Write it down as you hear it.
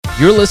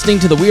You're listening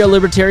to the We Are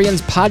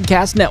Libertarians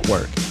Podcast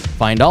Network.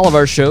 Find all of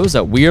our shows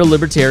at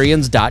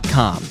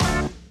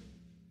wearelibertarians.com.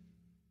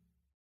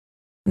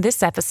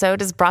 This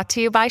episode is brought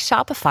to you by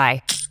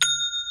Shopify.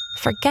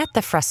 Forget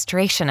the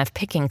frustration of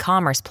picking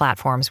commerce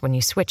platforms when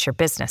you switch your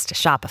business to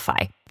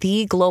Shopify,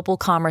 the global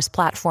commerce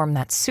platform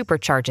that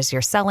supercharges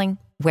your selling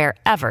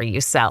wherever you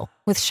sell.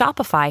 With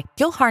Shopify,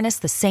 you'll harness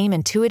the same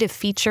intuitive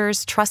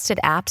features,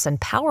 trusted apps,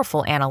 and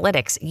powerful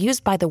analytics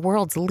used by the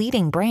world's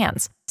leading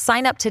brands.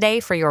 Sign up today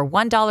for your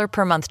 $1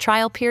 per month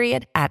trial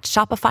period at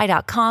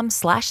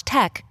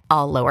shopify.com/tech,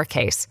 all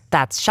lowercase.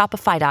 That's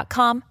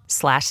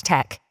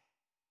shopify.com/tech.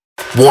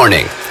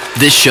 Warning,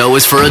 this show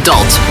is for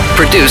adults,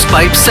 produced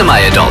by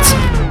semi-adults.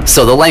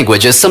 So the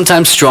language is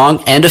sometimes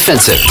strong and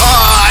offensive.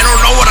 I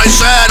don't know what I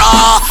said.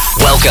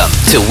 Welcome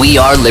to We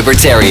Are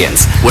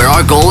Libertarians, where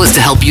our goal is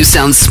to help you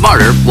sound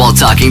smarter while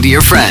talking to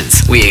your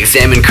friends. We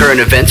examine current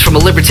events from a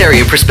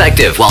libertarian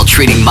perspective while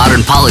treating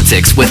modern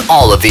politics with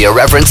all of the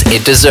irreverence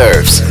it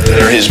deserves.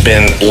 There has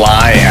been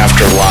lie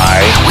after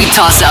lie. We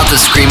toss out the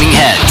screaming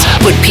heads,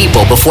 put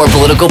people before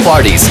political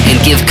parties,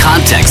 and give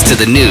context to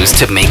the news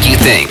to make you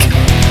think.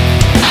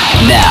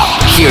 Now,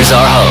 here's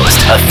our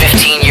host, a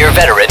 15-year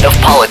veteran of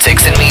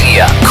politics and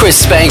media, Chris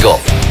Spangle.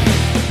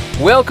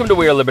 Welcome to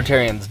We Are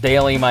Libertarians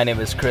Daily. My name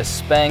is Chris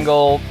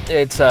Spangle.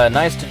 It's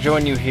nice to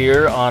join you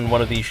here on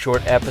one of these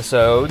short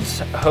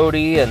episodes.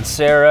 Hody and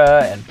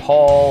Sarah and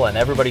Paul and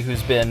everybody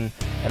and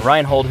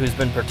Reinhold who's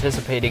been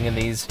participating in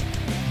these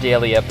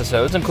daily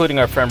episodes, including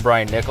our friend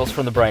Brian Nichols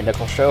from The Brian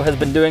Nichols Show, has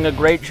been doing a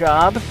great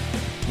job.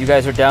 You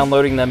guys are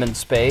downloading them in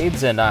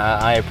spades, and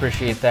I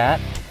appreciate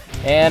that.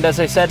 And as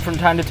I said, from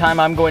time to time,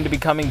 I'm going to be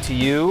coming to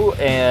you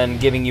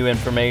and giving you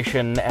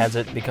information as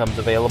it becomes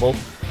available.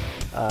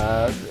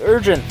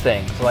 Urgent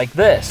things like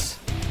this.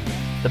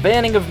 The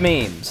banning of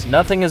memes.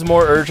 Nothing is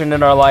more urgent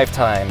in our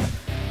lifetime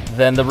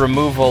than the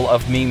removal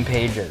of meme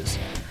pages.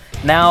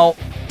 Now,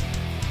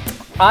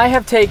 I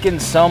have taken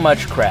so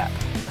much crap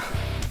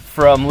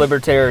from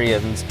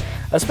libertarians,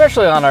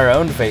 especially on our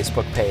own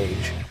Facebook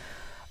page,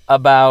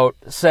 about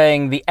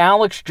saying the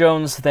Alex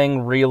Jones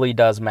thing really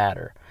does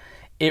matter.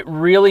 It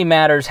really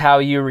matters how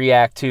you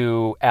react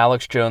to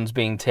Alex Jones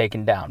being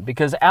taken down,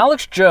 because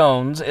Alex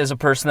Jones is a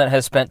person that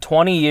has spent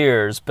 20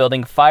 years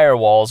building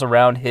firewalls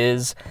around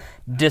his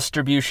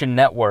distribution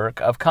network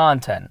of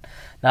content.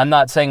 Now, I'm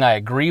not saying I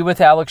agree with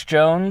Alex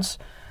Jones.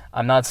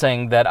 I'm not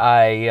saying that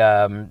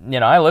I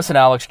listen to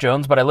Alex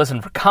Jones, but I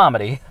listen for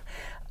comedy,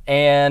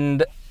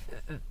 and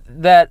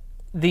that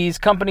these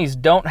companies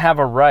don't have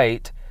a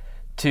right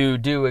to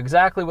do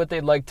exactly what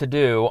they'd like to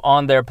do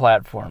on their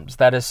platforms.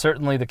 That is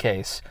certainly the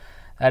case.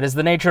 That is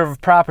the nature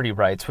of property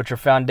rights, which are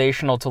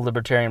foundational to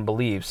libertarian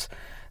beliefs,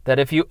 that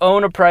if you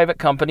own a private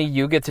company,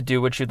 you get to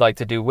do what you'd like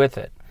to do with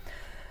it.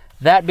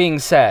 That being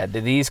said,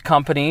 these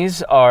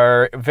companies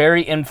are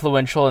very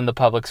influential in the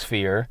public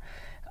sphere.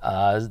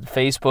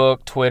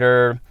 Facebook,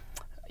 Twitter,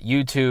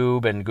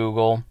 YouTube, and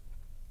Google.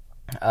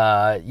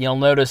 You'll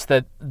notice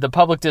that the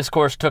public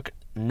discourse took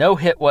no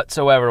hit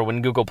whatsoever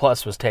when Google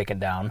Plus was taken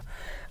down.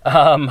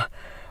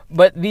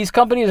 But these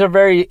companies are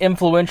very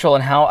influential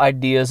in how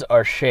ideas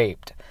are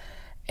shaped.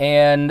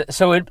 And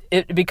so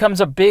it becomes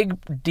a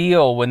big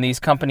deal when these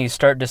companies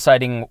start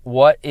deciding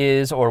what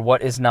is or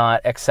what is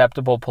not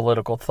acceptable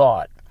political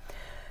thought.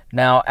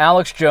 Now,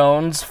 Alex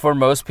Jones, for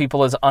most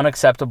people, is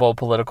unacceptable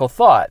political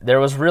thought.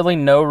 There was really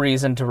no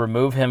reason to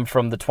remove him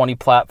from the 20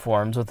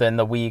 platforms within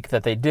the week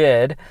that they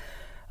did,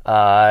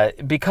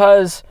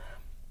 because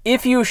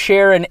if you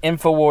share an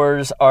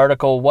InfoWars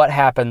article, what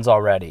happens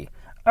already?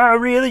 Oh,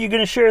 really? You're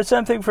going to share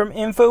something from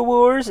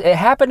InfoWars? It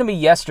happened to me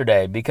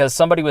yesterday because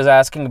somebody was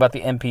asking about the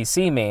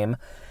NPC meme,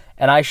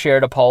 and I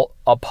shared a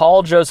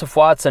Paul Joseph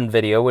Watson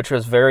video, which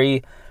was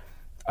very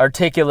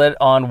articulate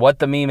on what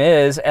the meme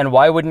is, and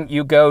why wouldn't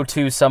you go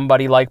to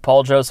somebody like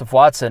Paul Joseph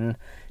Watson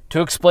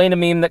to explain a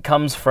meme that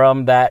comes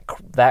from that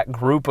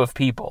group of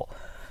people?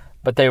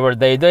 But they weren't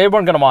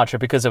going to watch it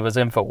because it was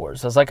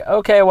InfoWars. I was like,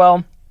 okay,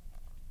 well,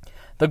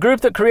 the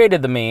group that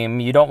created the meme,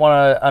 you don't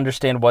want to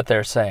understand what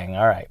they're saying.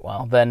 All right,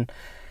 well, then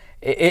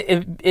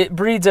it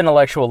breeds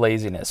intellectual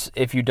laziness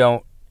if you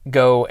don't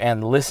go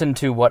and listen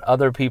to what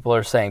other people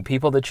are saying,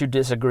 people that you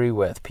disagree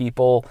with,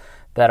 people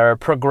that are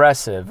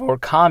progressive or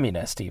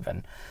communist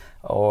even.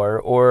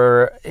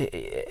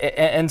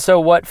 And so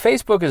what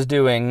Facebook is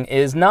doing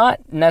is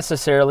not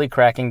necessarily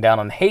cracking down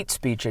on hate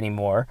speech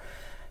anymore.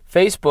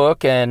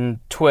 Facebook and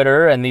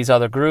Twitter and these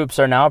other groups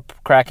are now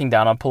cracking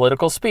down on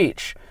political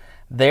speech.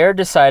 They're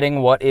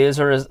deciding what is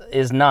or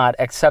is not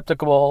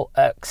acceptable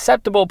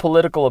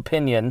political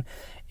opinion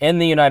in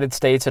the United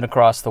States and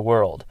across the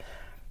world.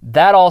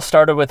 That all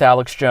started with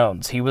Alex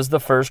Jones. He was the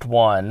first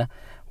one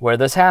where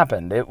this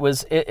happened.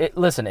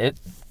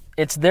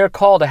 It's their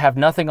call to have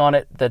nothing on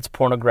it that's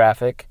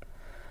pornographic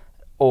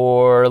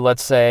or,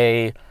 let's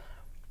say,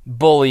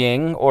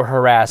 bullying or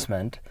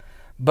harassment.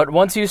 But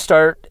once you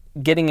start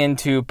getting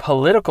into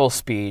political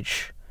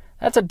speech,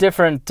 that's a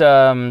different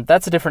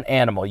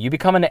animal. You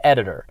become an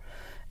editor.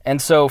 And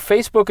so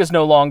Facebook is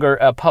no longer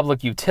a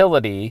public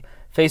utility.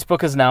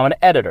 Facebook is now an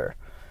editor.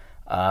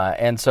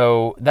 And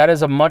so that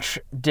is a much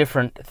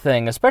different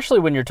thing, especially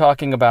when you're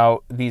talking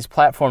about these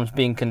platforms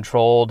being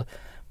controlled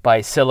by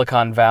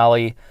Silicon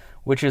Valley,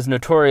 which is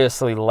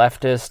notoriously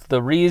leftist.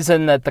 The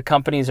reason that the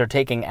companies are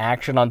taking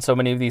action on so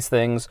many of these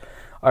things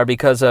are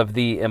because of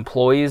the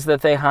employees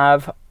that they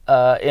have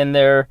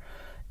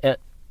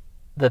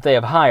that they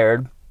have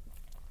hired,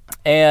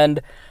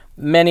 and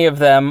many of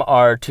them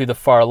are to the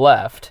far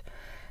left.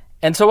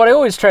 And so what I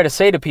always try to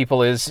say to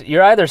people is,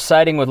 you're either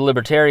siding with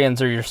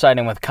libertarians or you're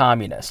siding with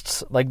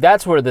communists. Like,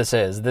 that's where this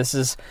is. This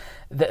is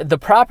the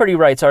property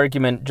rights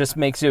argument just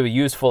makes you a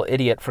useful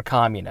idiot for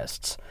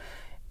communists.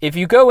 If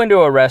you go into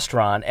a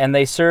restaurant and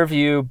they serve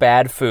you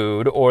bad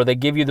food or they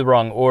give you the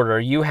wrong order,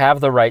 you have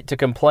the right to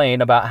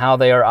complain about how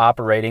they are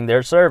operating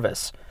their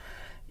service.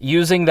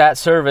 Using that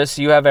service,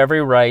 you have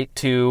every right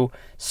to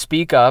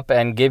speak up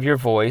and give your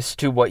voice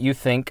to what you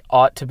think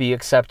ought to be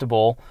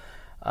acceptable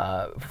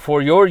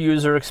for your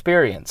user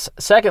experience.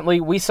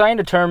 Secondly, we signed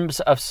a terms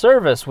of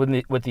service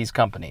with these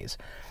companies.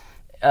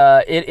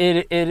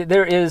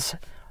 There is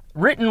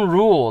written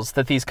rules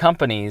that these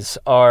companies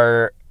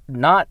are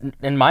not,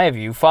 in my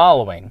view,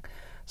 following.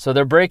 So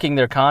they're breaking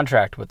their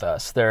contract with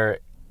us.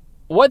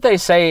 What they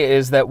say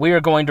is that we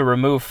are going to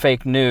remove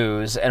fake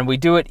news, and we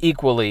do it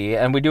equally,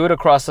 and we do it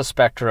across the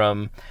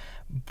spectrum.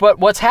 But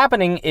what's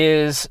happening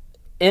is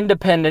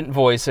independent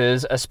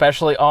voices,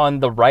 especially on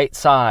the right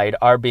side,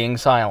 are being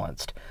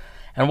silenced.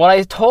 And what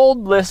I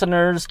told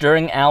listeners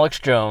during Alex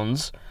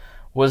Jones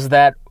was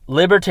that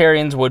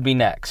libertarians would be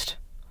next.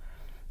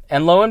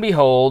 And lo and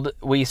behold,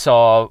 we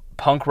saw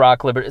punk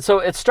rock libertarians. So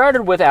it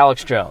started with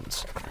Alex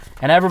Jones.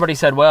 And everybody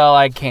said, well,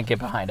 I can't get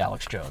behind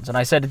Alex Jones. And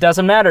I said, it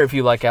doesn't matter if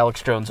you like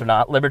Alex Jones or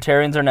not.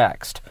 Libertarians are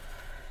next.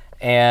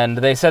 And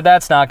they said,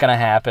 that's not going to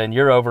happen.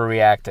 You're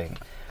overreacting.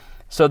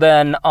 So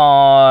then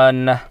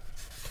on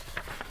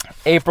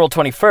April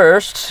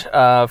 21st,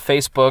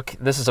 Facebook,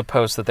 this is a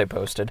post that they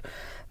posted,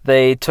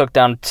 they took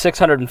down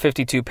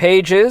 652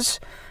 pages,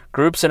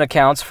 groups and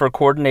accounts for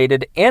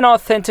coordinated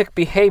inauthentic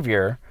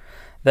behavior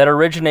that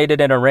originated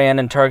in Iran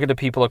and targeted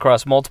people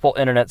across multiple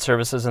internet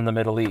services in the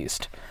Middle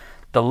East.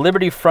 The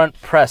Liberty Front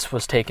Press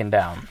was taken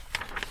down.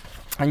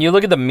 And you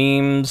look at the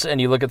memes and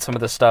you look at some of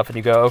the stuff and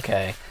you go,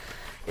 okay,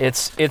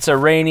 it's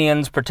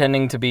Iranians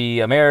pretending to be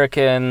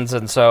Americans,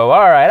 and so,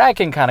 all right, I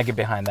can kind of get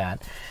behind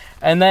that.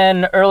 And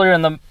then earlier,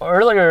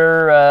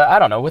 I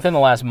don't know, within the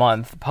last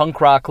month,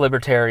 Punk Rock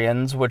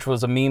Libertarians, which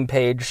was a meme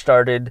page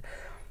started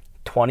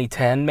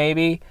 2010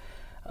 maybe,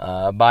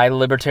 by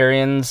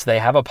libertarians. They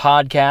have a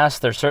podcast.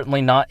 They're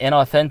certainly not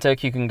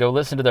inauthentic. You can go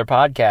listen to their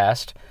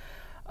podcast.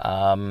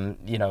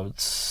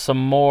 Some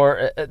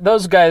more.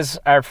 Those guys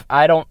are.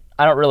 I don't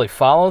really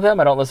follow them.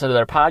 I don't listen to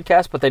their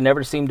podcast, but they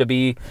never seem to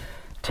be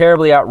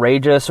terribly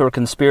outrageous or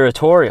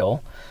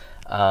conspiratorial.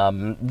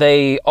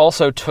 They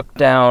also took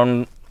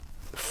down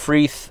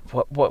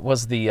what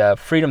was the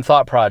Freedom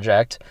Thought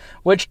Project,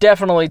 which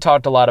definitely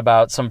talked a lot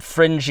about some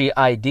fringy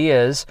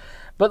ideas.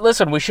 But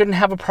listen, we shouldn't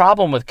have a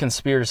problem with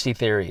conspiracy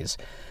theories.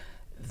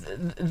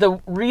 The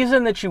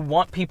reason that you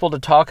want people to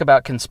talk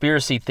about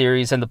conspiracy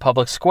theories in the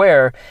public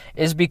square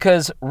is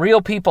because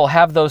real people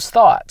have those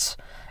thoughts.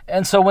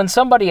 And so when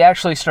somebody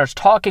actually starts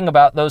talking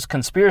about those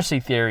conspiracy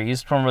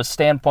theories from a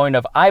standpoint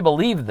of, I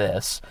believe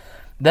this,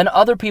 then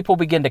other people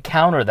begin to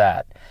counter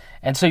that.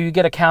 And so you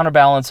get a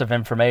counterbalance of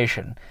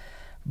information.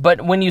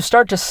 But when you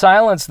start to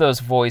silence those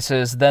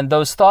voices, then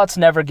those thoughts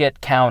never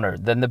get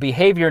countered. Then the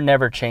behavior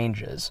never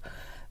changes.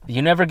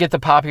 You never get the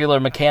Popular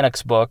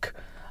Mechanics book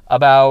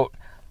about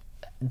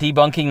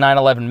debunking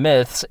 9/11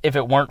 myths if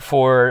it weren't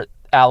for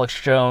Alex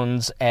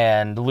Jones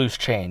and Loose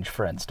Change,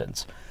 for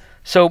instance.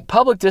 So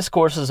public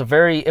discourse is a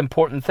very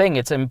important thing.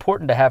 It's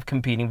important to have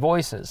competing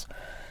voices.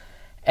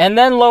 And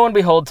then lo and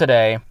behold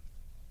today,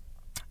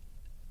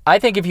 I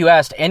think if you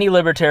asked any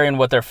libertarian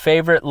what their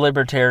favorite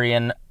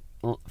libertarian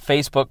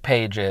Facebook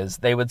page is,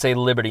 they would say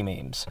Liberty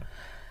Memes.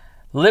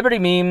 Liberty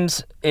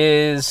Memes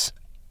is,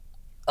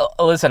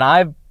 listen,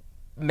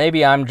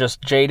 maybe I'm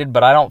just jaded,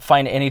 but I don't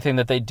find anything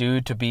that they do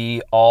to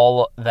be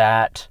all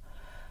that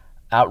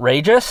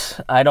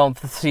outrageous. I don't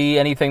see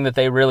anything that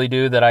they really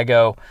do that I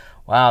go,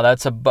 wow,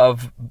 that's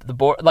above the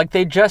board. Like,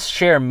 they just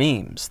share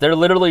memes. They're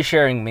literally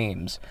sharing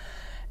memes.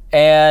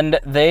 And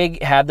they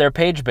had their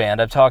page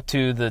banned. I've talked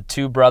to the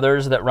two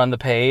brothers that run the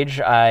page.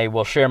 I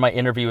will share my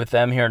interview with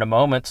them here in a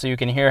moment so you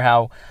can hear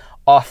how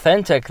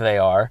authentic they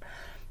are.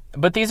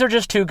 But these are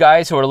just two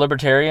guys who are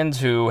libertarians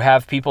who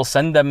have people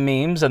send them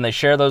memes, and they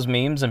share those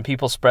memes, and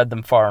people spread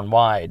them far and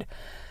wide.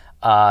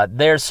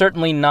 They're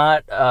certainly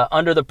not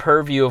under the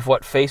purview of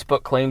what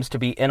Facebook claims to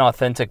be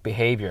inauthentic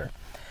behavior.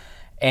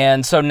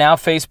 And so now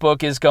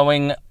Facebook is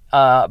going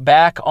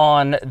back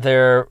on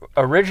their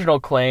original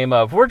claim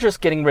of, we're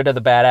just getting rid of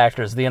the bad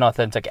actors, the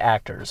inauthentic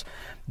actors.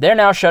 They're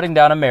now shutting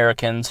down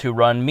Americans who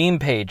run meme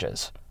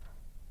pages.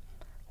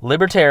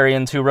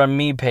 Libertarians who run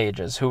meme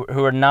pages, who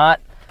are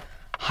not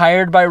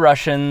hired by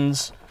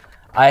Russians.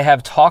 I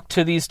have talked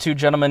to these two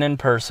gentlemen in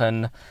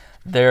person.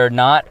 They're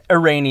not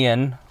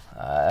Iranian.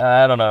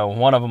 I don't know.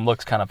 One of them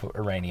looks kind of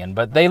Iranian,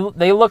 but they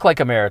look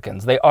like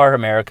Americans. They are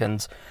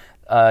Americans.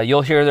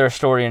 You'll hear their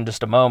story in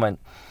just a moment.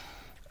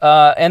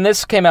 And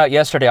this came out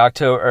yesterday,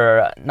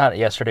 October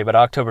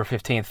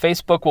 15th.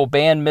 Facebook will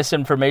ban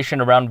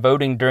misinformation around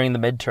voting during the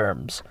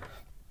midterms.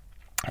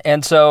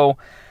 And so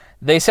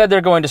they said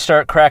they're going to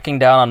start cracking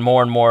down on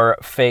more and more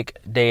fake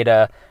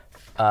data.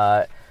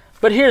 But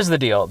here's the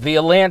deal. The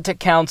Atlantic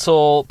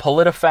Council,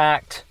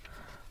 PolitiFact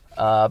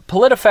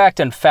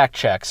and Fact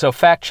Check. So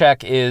Fact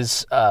Check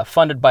is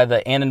funded by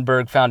the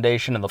Annenberg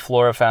Foundation and the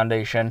Flora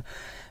Foundation.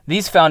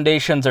 These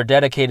foundations are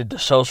dedicated to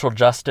social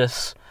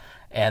justice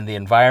and the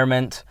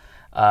environment.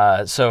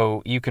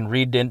 So you can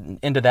read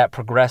into that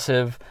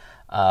progressive.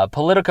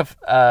 Politica,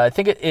 I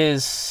think it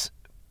is,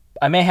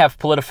 I may have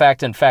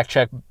PolitiFact and Fact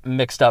Check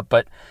mixed up,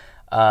 but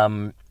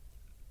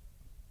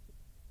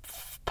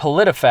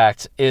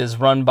PolitiFact is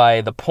run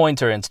by the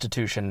Poynter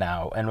Institution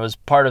now and was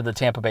part of the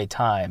Tampa Bay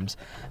Times.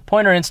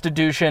 Poynter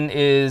Institution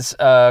is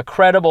a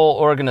credible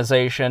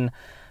organization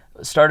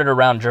started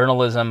around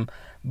journalism,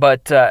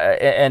 but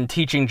and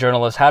teaching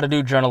journalists how to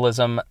do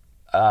journalism.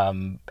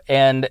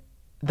 And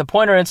the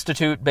Poynter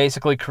Institute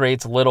basically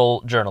creates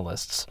little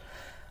journalists.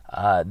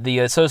 The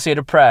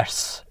Associated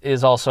Press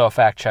is also a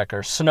fact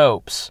checker.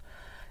 Snopes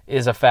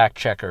is a fact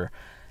checker.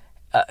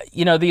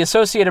 The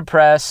Associated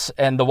Press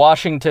and the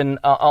Washington,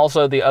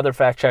 also the other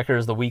fact checker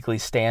is the Weekly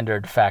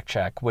Standard fact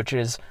check, which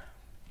is,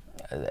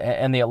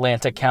 and the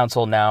Atlantic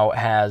Council now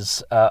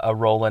has a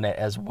role in it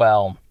as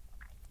well.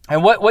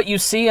 And what you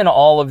see in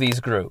all of these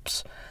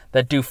groups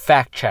that do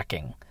fact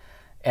checking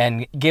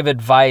and give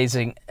advice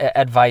to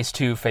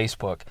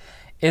Facebook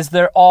is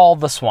they're all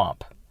the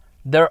swamp.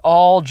 They're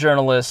all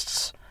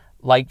journalists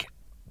like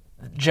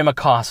Jim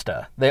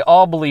Acosta. They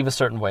all believe a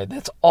certain way.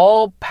 It's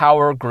all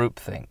power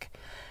groupthink.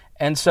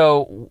 And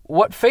so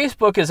what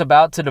Facebook is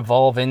about to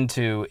devolve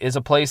into is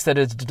a place that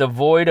is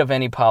devoid of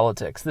any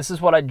politics. This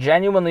is what I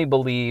genuinely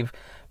believe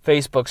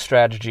Facebook's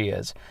strategy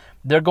is.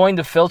 They're going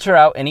to filter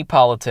out any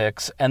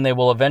politics, and they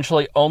will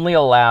eventually only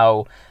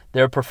allow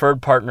their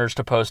preferred partners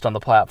to post on the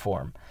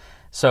platform.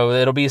 So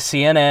it'll be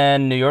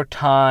CNN, New York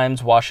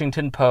Times,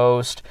 Washington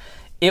Post.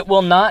 It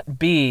will not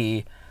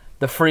be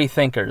the free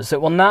thinkers.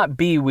 It will not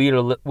be we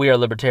are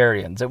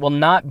libertarians. It will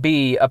not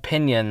be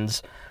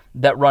opinions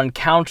that run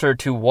counter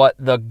to what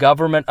the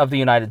government of the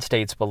United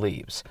States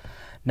believes.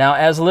 Now,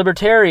 as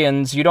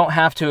libertarians, you don't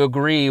have to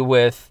agree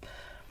with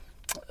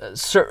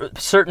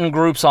certain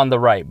groups on the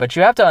right, but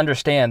you have to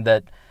understand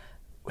that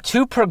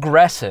to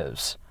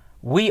progressives,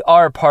 we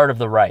are part of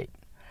the right.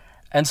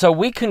 And so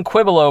we can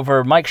quibble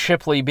over Mike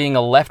Shipley being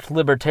a left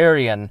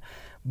libertarian,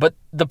 but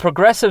the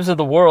progressives of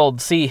the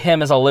world see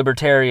him as a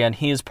libertarian.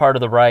 He is part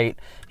of the right.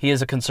 He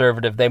is a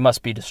conservative. They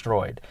must be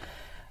destroyed.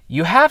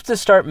 You have to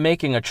start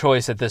making a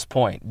choice at this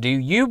point. Do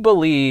you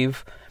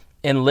believe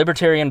in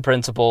libertarian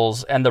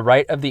principles and the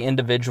right of the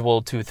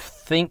individual to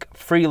think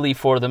freely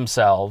for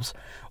themselves,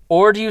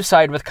 or do you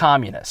side with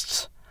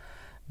communists?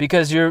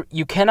 Because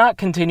you cannot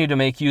continue to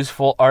make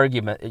useful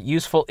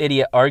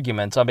idiot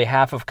arguments on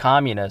behalf of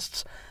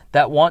communists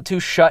that want to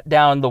shut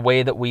down the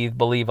way that we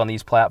believe on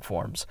these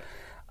platforms.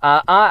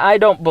 I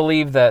don't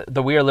believe that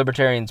the We Are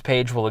Libertarians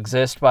page will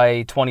exist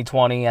by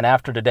 2020, and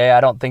after today,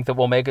 I don't think that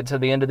we'll make it to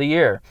the end of the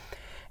year.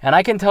 And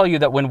I can tell you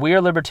that when We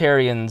Are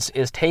Libertarians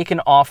is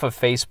taken off of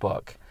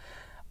Facebook,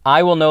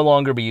 I will no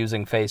longer be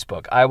using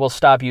Facebook. I will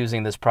stop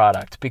using this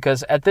product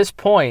because at this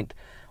point,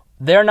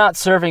 they're not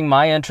serving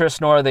my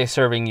interests, nor are they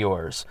serving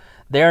yours.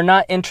 They're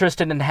not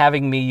interested in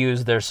having me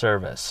use their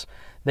service.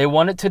 They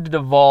want it to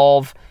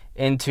devolve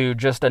into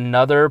just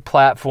another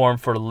platform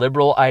for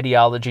liberal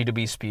ideology to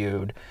be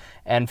spewed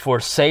and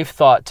for safe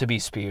thought to be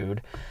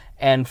spewed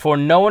and for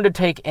no one to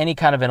take any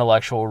kind of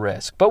intellectual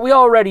risk. But we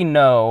already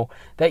know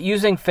that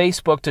using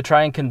Facebook to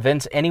try and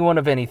convince anyone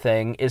of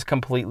anything is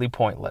completely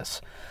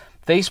pointless.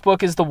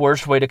 Facebook is the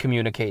worst way to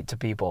communicate to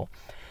people.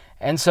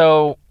 And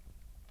so,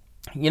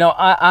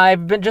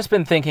 I've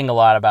been thinking a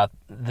lot about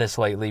this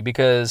lately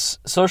because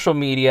social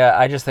media,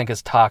 I just think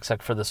is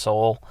toxic for the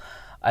soul.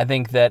 I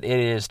think that it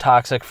is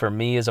toxic for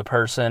me as a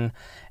person,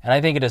 and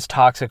I think it is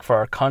toxic for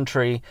our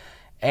country.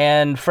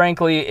 And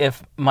frankly,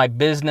 if my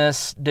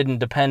business didn't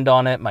depend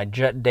on it, my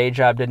day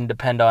job didn't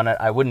depend on it,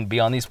 I wouldn't be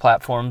on these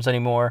platforms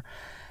anymore.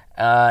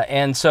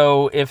 And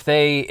so if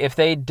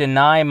they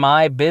deny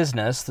my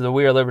business, the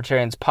We Are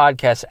Libertarians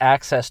podcast,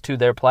 access to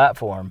their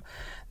platform,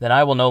 then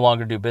I will no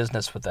longer do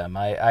business with them.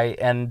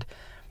 And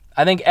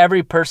I think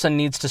every person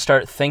needs to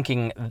start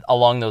thinking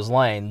along those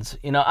lines.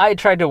 I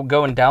tried to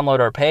go and download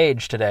our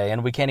page today,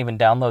 and we can't even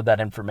download that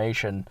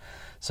information.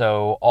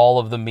 So all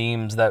of the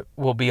memes that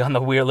will be on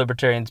the We Are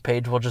Libertarians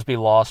page will just be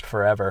lost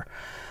forever.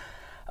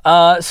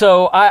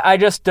 So I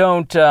just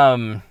don't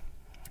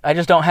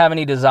have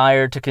any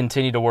desire to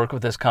continue to work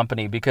with this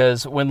company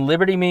because when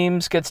Liberty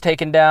Memes gets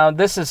taken down,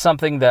 this is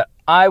something that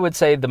I would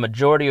say the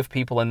majority of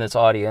people in this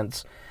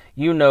audience,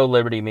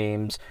 Liberty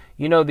Memes,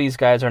 these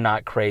guys are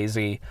not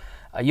crazy.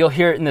 You'll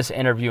hear it in this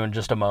interview in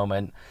just a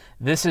moment.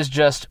 This is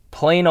just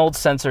plain old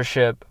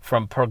censorship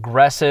from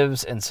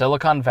progressives in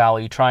Silicon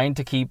Valley trying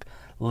to keep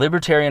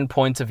libertarian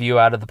points of view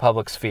out of the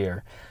public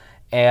sphere.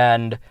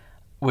 And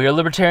We Are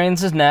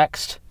Libertarians is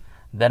next.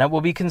 then it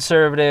will be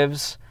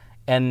conservatives,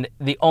 and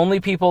the only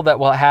people that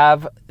will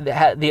have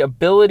the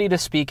ability to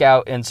speak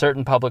out in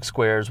certain public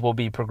squares will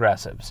be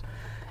progressives.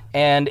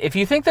 And if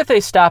you think that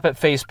they stop at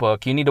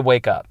Facebook, you need to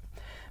wake up.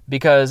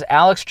 Because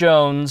Alex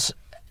Jones,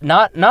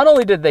 not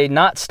only did they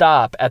not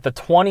stop at the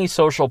 20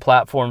 social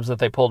platforms that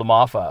they pulled him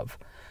off of,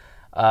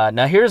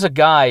 now here's a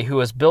guy who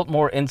has built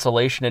more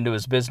insulation into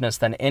his business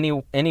than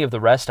any of the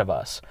rest of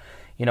us.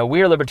 You know,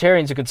 we are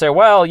libertarians who can say,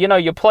 well, you know,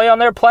 you play on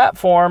their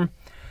platform.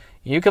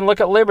 You can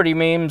look at Liberty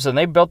Memes, and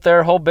they built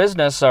their whole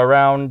business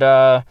around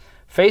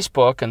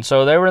Facebook, and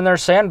so they were in their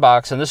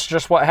sandbox, and this is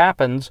just what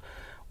happens.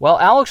 Well,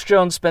 Alex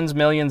Jones spends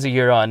millions a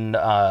year on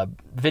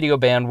video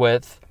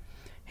bandwidth.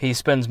 He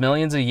spends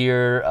millions a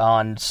year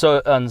on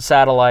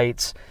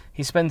satellites.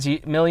 He spends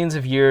millions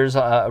of years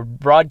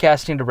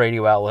broadcasting to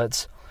radio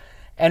outlets.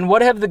 And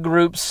what have the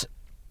groups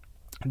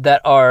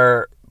that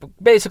are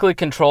basically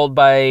controlled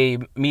by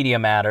Media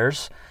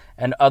Matters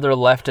and other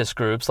leftist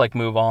groups like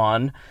Move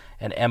On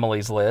and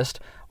Emily's List,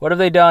 what have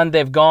they done?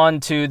 They've gone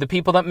to the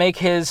people that make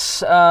his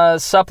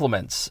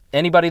supplements.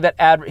 Anybody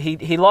that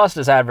he lost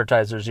his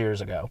advertisers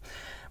years ago.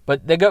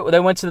 But they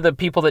went to the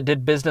people that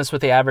did business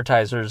with the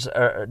advertisers,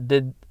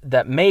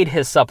 that made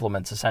his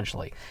supplements,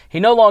 essentially. He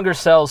no longer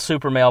sells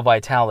Super Male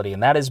Vitality,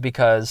 and that is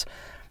because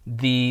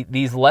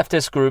these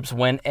leftist groups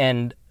went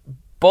and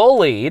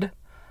bullied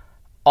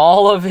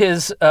all of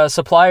his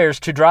suppliers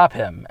to drop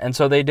him, and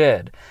so they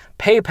did.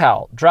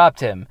 PayPal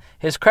dropped him.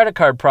 His credit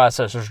card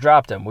processors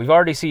dropped him. We've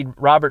already seen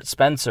Robert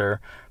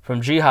Spencer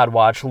from Jihad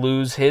Watch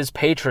lose his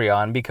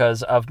Patreon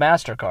because of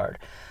MasterCard.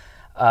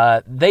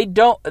 They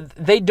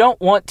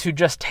don't want to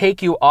just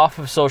take you off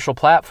of social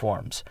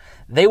platforms.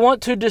 They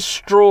want to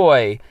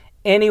destroy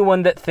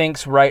anyone that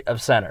thinks right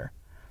of center.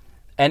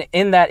 And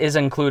in that is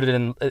included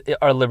in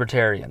our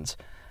libertarians.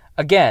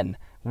 Again,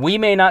 we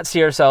may not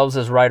see ourselves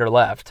as right or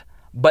left,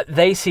 but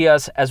they see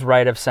us as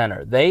right of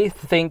center. They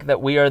think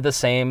that we are the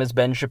same as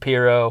Ben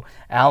Shapiro,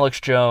 Alex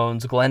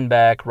Jones, Glenn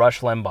Beck, Rush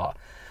Limbaugh.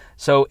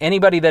 So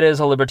anybody that is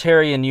a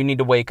libertarian, you need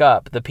to wake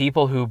up. The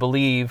people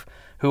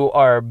who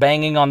are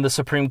banging on the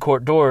Supreme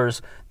Court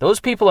doors, those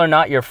people are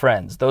not your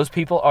friends. Those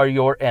people are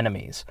your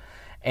enemies.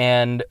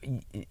 And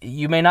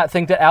you may not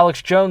think that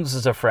Alex Jones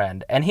is a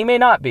friend, and he may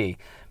not be.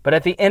 But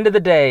at the end of the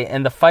day,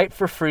 in the fight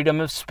for freedom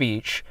of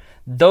speech,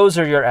 those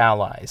are your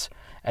allies.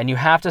 And you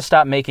have to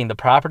stop making the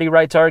property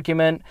rights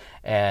argument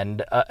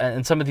and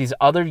some of these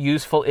other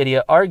useful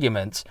idiot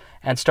arguments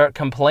and start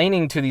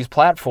complaining to these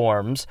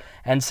platforms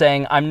and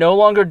saying, I'm no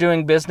longer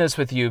doing business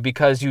with you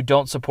because you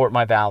don't support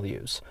my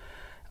values.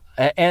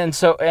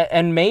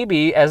 And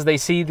maybe as they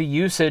see the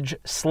usage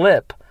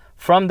slip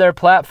from their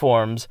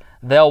platforms,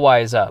 they'll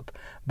wise up.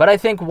 But I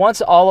think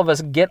once all of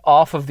us get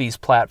off of these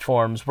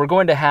platforms, we're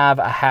going to have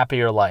a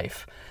happier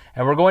life.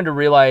 And we're going to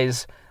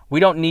realize we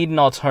don't need an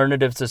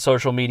alternative to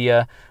social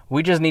media.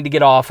 We just need to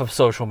get off of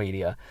social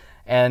media.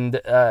 And,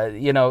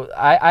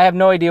 I have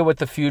no idea what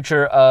the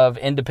future of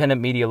independent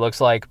media looks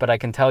like, but I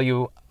can tell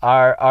you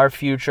our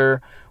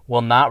future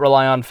will not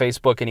rely on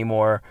Facebook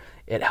anymore.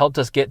 It helped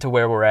us get to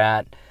where we're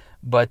at.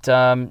 But,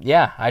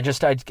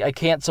 I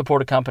can't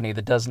support a company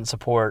that doesn't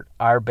support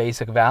our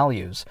basic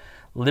values.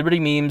 Liberty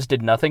Memes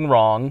did nothing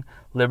wrong.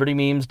 Liberty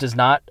Memes does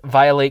not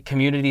violate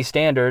community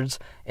standards.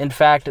 In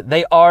fact,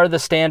 they are the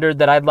standard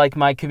that I'd like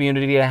my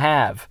community to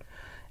have.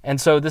 And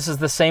so this is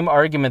the same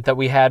argument that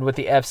we had with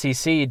the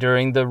FCC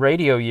during the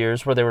radio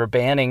years where they were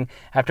banning,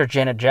 after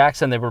Janet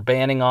Jackson, they were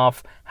banning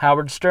off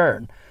Howard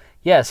Stern.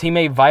 Yes, he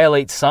may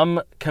violate some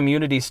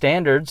community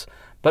standards,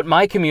 but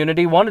my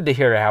community wanted to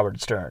hear Howard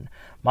Stern.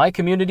 My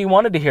community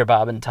wanted to hear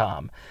Bob and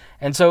Tom.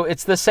 And so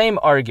it's the same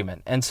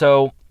argument. And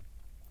so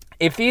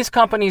if these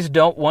companies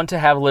don't want to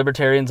have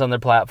libertarians on their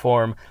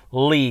platform,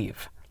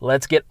 leave.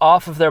 Let's get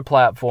off of their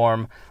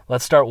platform.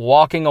 Let's start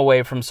walking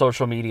away from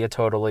social media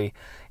totally.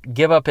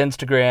 Give up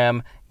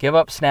Instagram, give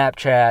up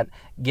Snapchat,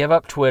 give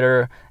up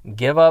Twitter,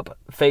 give up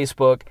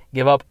Facebook,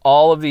 give up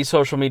all of these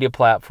social media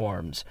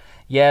platforms.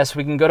 Yes,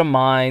 we can go to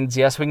Minds.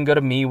 Yes, we can go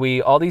to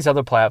MeWe, all these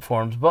other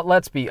platforms. But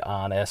let's be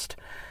honest.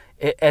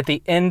 At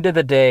the end of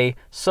the day,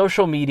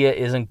 social media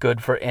isn't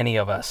good for any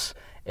of us.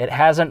 It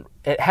hasn't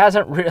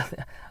really.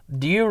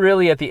 Do you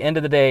really, at the end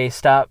of the day,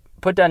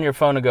 put down your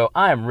phone and go,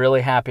 I am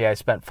really happy I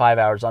spent 5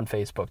 hours on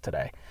Facebook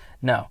today?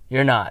 No,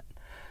 you're not.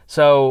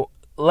 So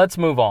let's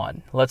move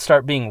on. Let's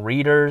start being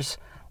readers.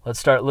 Let's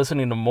start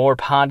listening to more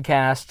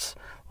podcasts.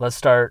 Let's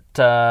start,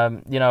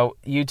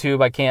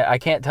 YouTube. I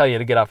can't tell you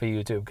to get off of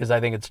YouTube because I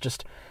think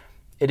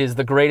it is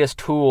the greatest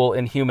tool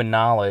in human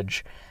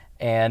knowledge.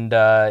 And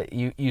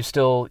you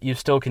still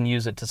can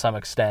use it to some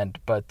extent,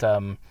 but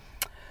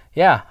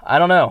I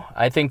don't know.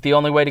 I think the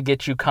only way to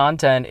get you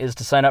content is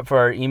to sign up for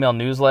our email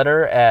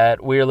newsletter at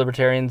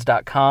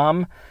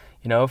wearelibertarians.com.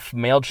 If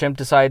MailChimp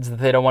decides that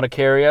they don't want to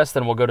carry us,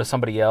 then we'll go to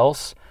somebody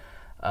else.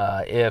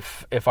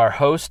 If our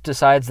host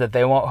decides that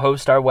they won't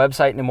host our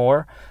website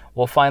anymore,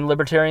 we'll find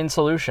libertarian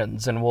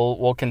solutions, and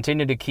we'll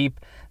continue to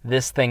keep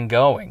this thing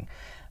going.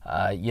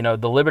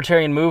 The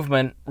libertarian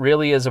movement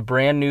really is a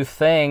brand new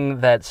thing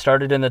that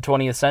started in the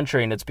 20th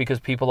century, and it's because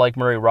people like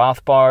Murray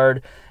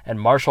Rothbard and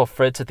Marshall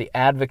Fritz at the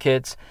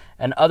Advocates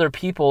and other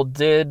people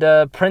did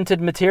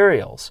printed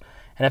materials.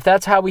 And if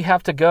that's how we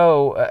have to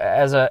go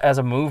as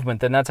a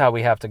movement, then that's how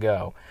we have to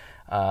go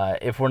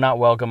if we're not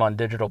welcome on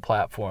digital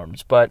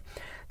platforms. But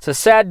it's a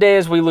sad day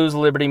as we lose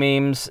Liberty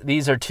Memes.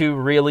 These are two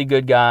really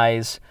good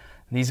guys.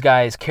 These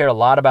guys care a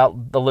lot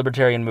about the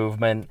libertarian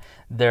movement.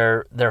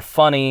 They're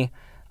funny.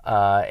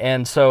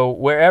 And so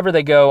wherever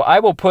they go, I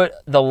will put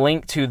the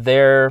link to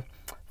their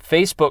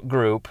Facebook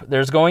group.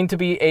 There's going to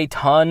be a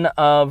ton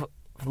of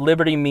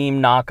Liberty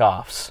Meme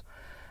knockoffs,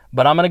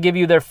 but I'm going to give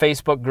you their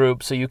Facebook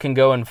group so you can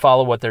go and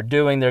follow what they're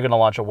doing. They're going to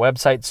launch a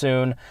website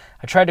soon.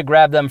 I tried to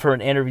grab them for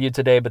an interview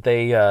today, but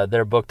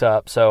they're booked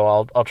up,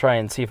 so I'll try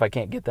and see if I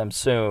can't get them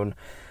soon.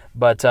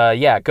 But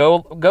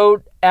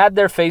go add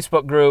their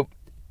Facebook group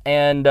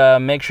and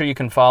make sure you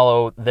can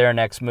follow their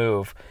next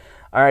move.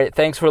 All right,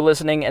 thanks for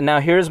listening. And now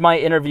here's my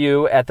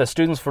interview at the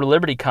Students for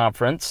Liberty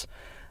conference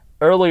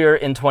earlier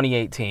in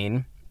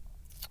 2018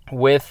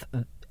 with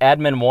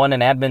Admin 1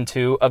 and Admin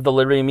 2 of the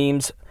Liberty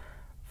Memes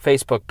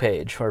Facebook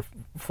page, or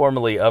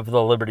formerly of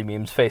the Liberty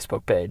Memes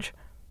Facebook page.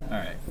 All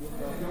right.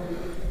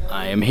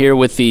 I am here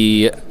with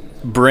the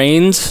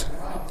brains.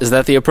 Is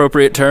that the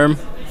appropriate term?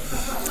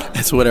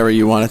 It's whatever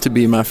you want it to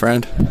be, my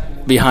friend.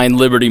 Behind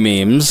Liberty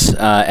Memes,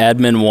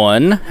 Admin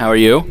 1. How are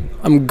you?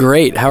 I'm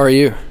great. How are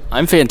you?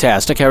 I'm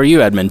fantastic. How are you,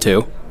 Admin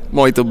 2?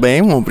 Muito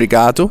bem,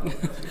 obrigado.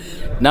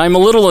 Now, I'm a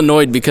little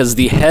annoyed because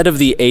the head of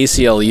the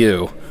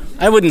ACLU,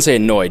 I wouldn't say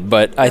annoyed,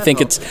 but I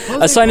think it's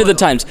a sign of the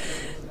times.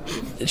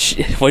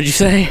 What did you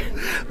say?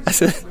 I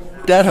said,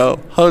 that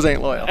hoes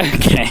ain't loyal.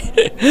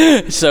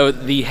 Okay. So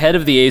the head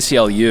of the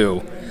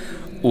ACLU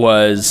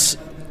was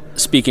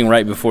speaking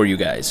right before you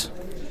guys.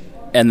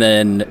 And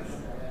then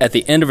at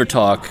the end of her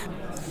talk,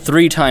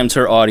 3 times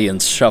her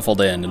audience shuffled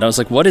in. And I was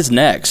like, what is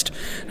next?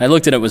 And I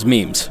looked and it was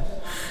memes.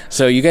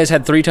 So you guys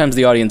had 3 times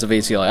the audience of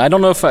ACLU. I don't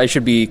know if I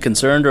should be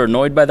concerned or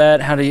annoyed by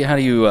that. What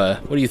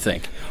do you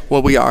think?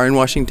 Well, we are in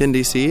Washington,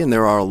 D.C., and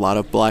there are a lot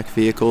of black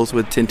vehicles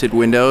with tinted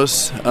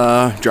windows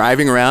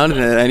driving around,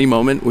 and at any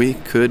moment we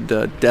could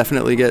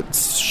definitely get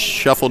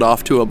shuffled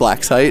off to a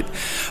black site.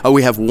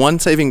 We have one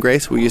saving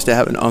grace. We used to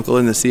have an uncle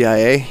in the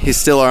CIA. He's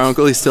still our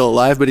uncle. He's still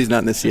alive, but he's not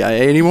in the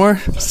CIA anymore.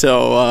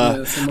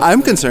 So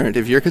I'm concerned.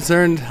 If you're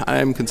concerned,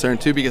 I'm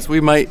concerned too, because we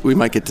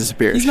might get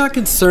disappeared. He's not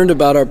concerned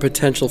about our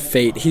potential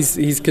fate.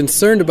 He's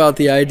concerned about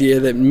the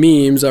idea that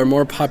memes are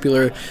more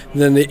popular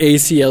than the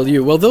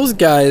ACLU. Well, those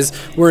guys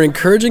were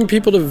encouraging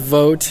people to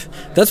vote.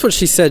 That's what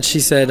she said. She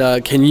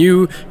said, can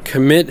you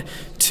commit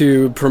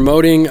to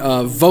promoting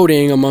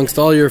voting amongst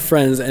all your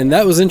friends? And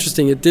that was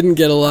interesting. It didn't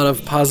get a lot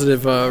of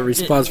positive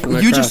response from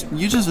the crowd.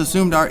 You just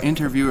assumed our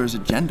interviewer's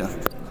agenda.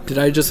 Did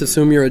I just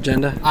assume your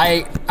agenda?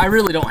 I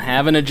really don't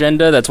have an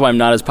agenda. That's why I'm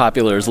not as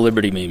popular as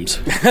Liberty Memes.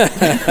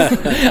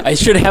 I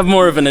should have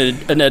more of an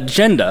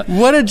agenda.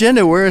 What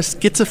agenda? We're a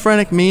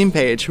schizophrenic meme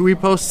page. We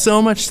post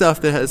so much stuff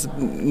that has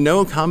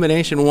no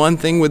combination one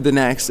thing with the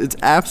next. It's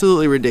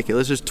absolutely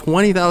ridiculous. There's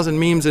 20,000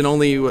 memes in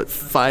only,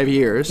 5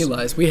 years? He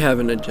lies. We have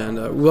an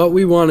agenda. What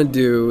we want to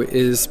do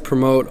is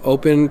promote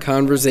open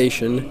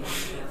conversation.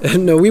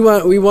 No, we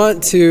want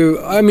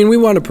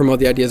to promote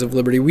the ideas of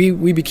liberty.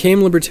 We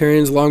became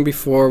libertarians long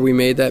before we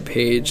made that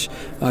page.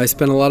 I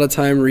spent a lot of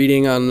time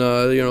reading on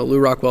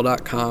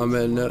LouRockwell.com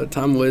and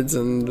Tom Woods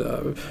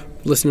and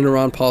listening to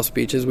Ron Paul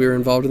speeches. We were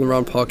involved in the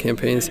Ron Paul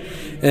campaigns.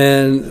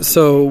 And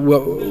so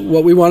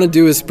what we want to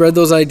do is spread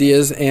those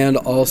ideas and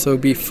also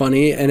be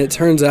funny. And it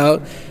turns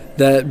out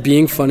that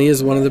being funny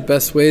is one of the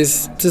best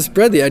ways to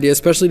spread the idea,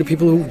 especially to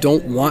people who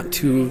don't want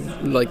to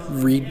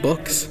read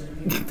books.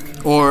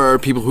 Or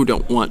people who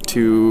don't want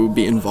to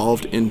be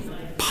involved in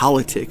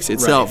politics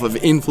itself, right.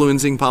 Of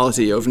influencing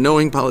policy, of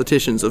knowing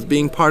politicians, of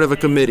being part of a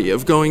committee,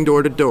 of going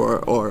door to door,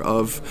 or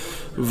of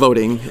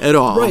voting at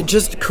all. Right,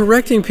 just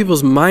correcting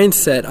people's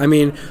mindset. I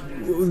mean,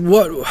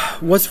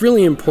 what's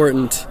really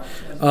important,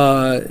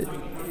 I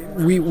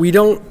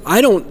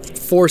don't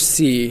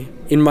foresee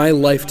in my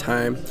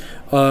lifetime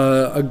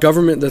a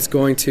government that's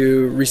going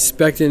to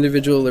respect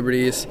individual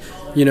liberties,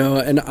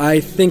 and I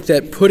think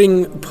that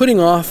putting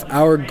off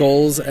our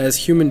goals as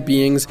human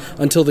beings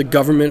until the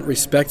government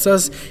respects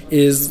us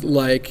is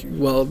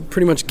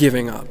pretty much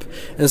giving up.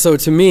 And so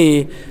to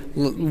me,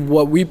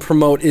 what we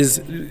promote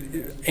is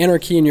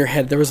anarchy in your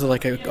head. There was a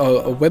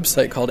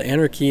website called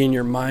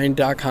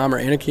anarchyinyourmind.com or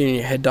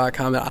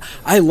anarchyinyourhead.com.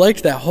 I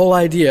liked that whole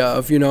idea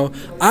of,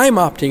 I'm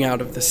opting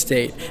out of the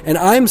state and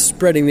I'm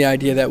spreading the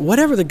idea that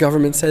whatever the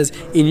government says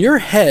in your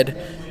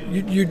head,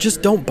 you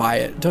just don't buy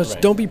it.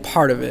 Don't be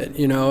part of it,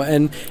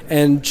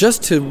 and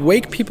just to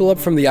wake people up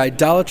from the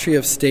idolatry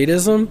of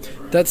statism,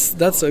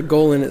 that's a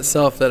goal in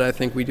itself that I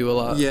think we do a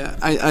lot. Yeah,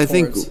 I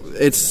think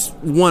it's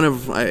one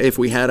of, if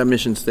we had a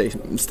mission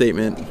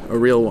statement, a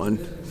real one,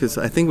 because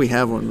I think we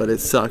have one, but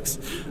it sucks.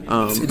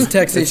 It's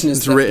taxation.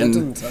 It's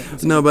written.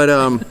 No, but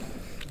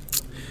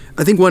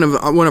I think one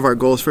of our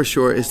goals for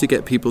sure is to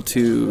get people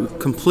to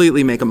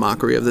completely make a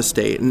mockery of the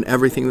state and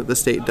everything that the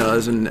state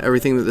does and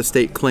everything that the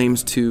state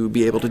claims to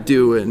be able to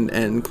do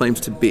and claims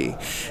to be.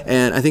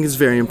 And I think it's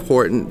very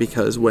important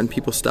because when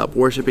people stop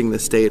worshiping the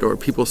state or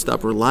people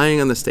stop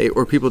relying on the state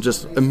or people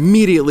just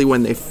immediately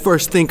when they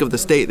first think of the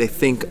state, they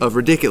think of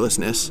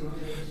ridiculousness,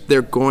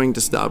 they're going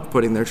to stop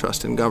putting their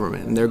trust in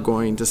government and they're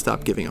going to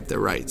stop giving up their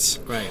rights.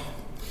 Right.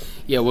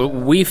 Yeah, well,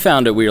 we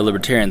found it We Are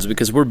Libertarians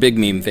because we're big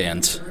meme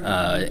fans,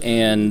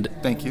 and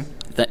thank you.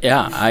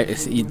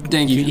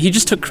 He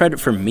just took credit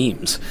for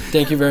memes.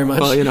 Thank you very much.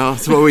 Well,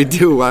 it's what we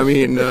do. I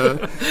mean,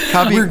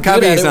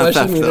 copying is not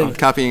theft, though.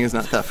 Copying is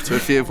not theft. So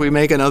if we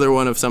make another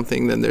one of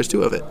something, then there's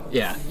two of it.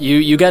 Yeah,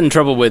 you got in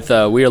trouble with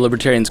We Are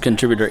Libertarians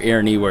contributor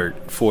Aaron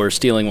Ewert for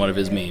stealing one of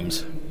his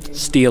memes.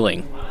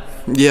 Stealing.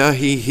 Yeah,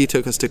 he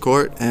took us to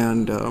court,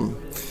 and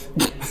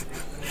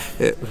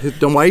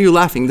why are you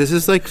laughing? This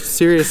is like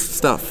serious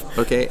stuff,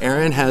 okay?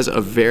 Aaron has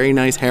a very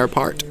nice hair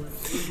part,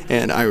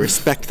 and I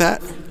respect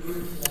that.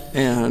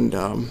 And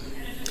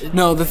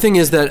no, the thing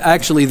is that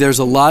actually there's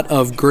a lot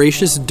of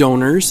gracious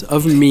donors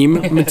of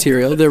meme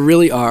material. There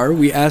really are.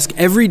 We ask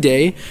every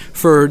day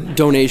for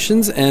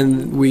donations,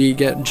 and we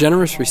get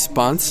generous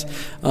response.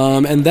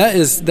 And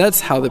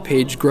that's how the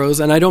page grows.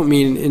 And I don't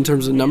mean in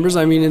terms of numbers.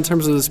 I mean in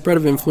terms of the spread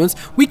of influence.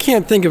 We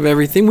can't think of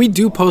everything. We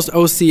do post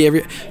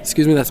OC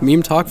that's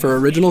meme talk for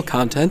original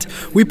content.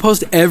 We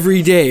post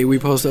every day. We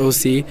post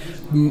OC,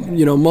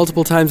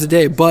 multiple times a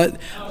day. But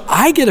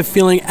I get a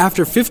feeling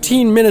after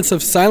 15 minutes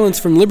of silence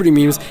from Liberty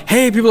memes,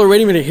 hey, people are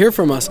waiting to hear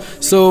from us.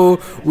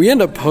 So we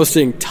end up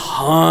posting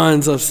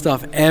tons of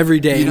stuff every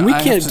day. And we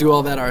can't do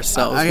all that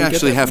ourselves. I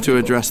actually have to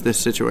address this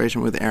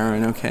situation with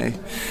Aaron, okay?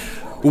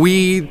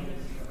 We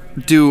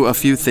do a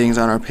few things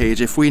on our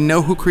page. If we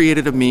know who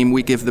created a meme,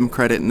 we give them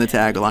credit in the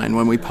tagline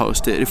when we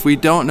post it. If we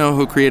don't know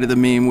who created the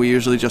meme, we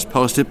usually just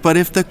post it. But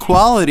if the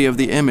quality of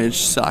the image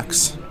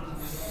sucks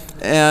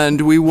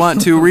and we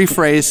want to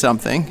rephrase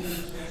something,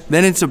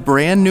 then it's a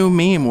brand new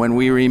meme when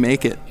we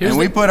remake it. And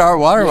we put our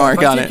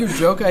watermark on it. If I take your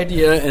joke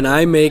idea and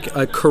I make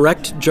a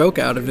correct joke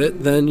out of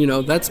it, then,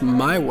 that's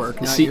my work,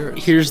 not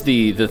yours. Here's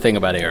the thing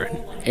about Aaron.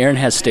 Aaron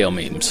has stale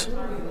memes.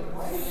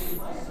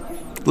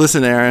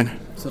 Listen, Aaron.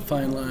 It's a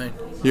fine line.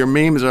 Your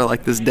memes are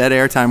like this dead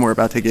airtime we're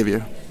about to give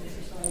you.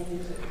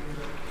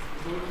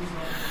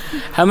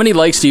 How many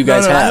likes do you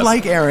guys have? I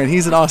like Aaron.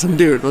 He's an awesome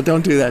dude. Well,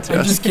 don't do that to us.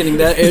 I'm just kidding.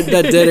 That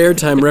dead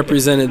airtime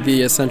represented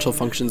the essential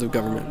functions of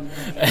government.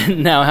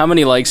 Now, how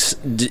many likes?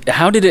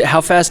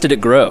 How fast did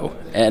it grow?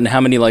 And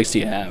how many likes do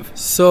you have?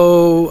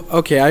 So,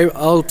 okay,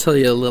 I'll tell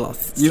you a little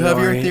story. You have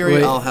your theory.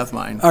 Wait. I'll have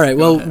mine. All right.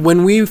 Well,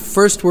 when we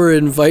first were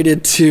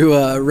invited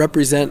to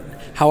represent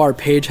how our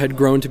page had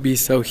grown to be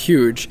so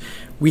huge,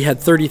 we had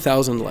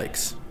 30,000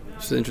 likes.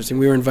 Which is interesting.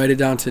 We were invited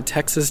down to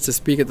Texas to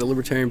speak at the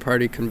Libertarian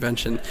Party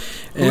convention.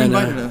 Who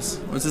invited us?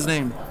 What's his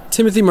name?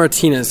 Timothy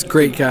Martinez.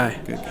 Great guy.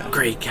 Good guy.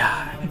 Great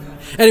guy.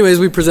 Anyways,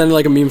 we presented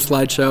like a meme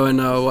slideshow and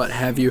what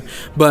have you.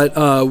 But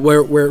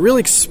where it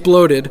really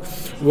exploded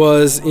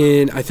was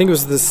in, I think it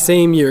was the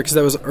same year, because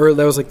that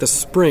was like the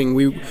spring.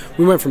 We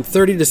went from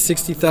 30 to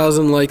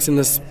 60,000 likes in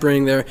the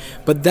spring there.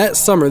 But that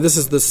summer, this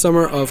is the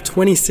summer of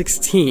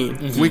 2016.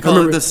 Mm-hmm. We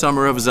call it the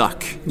summer of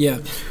Zuck. Yeah.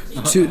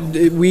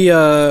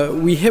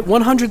 We hit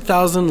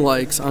 100,000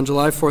 likes on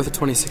July 4th of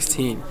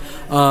 2016.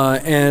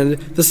 And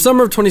the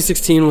summer of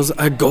 2016 was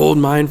a gold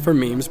mine for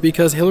memes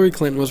because Hillary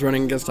Clinton was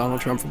running against Donald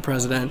Trump for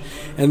president,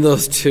 and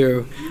those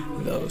two.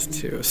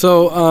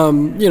 So,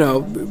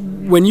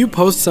 when you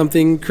post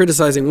something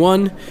criticizing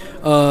one,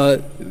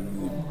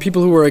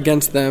 people who were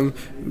against them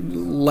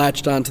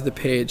latched onto the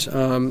page.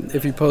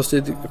 If you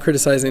posted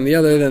criticizing the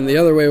other, then the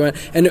other way went.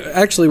 And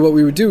actually what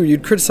we would do,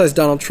 you'd criticize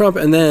Donald Trump,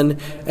 and then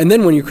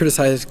when you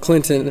criticized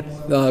Clinton,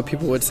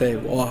 people would say,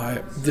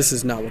 well, this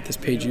is not what this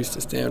page used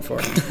to stand for.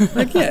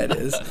 Like, yeah, it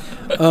is.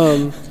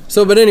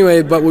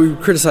 But we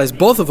criticized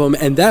both of them,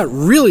 and that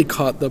really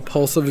caught the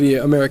pulse of the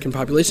American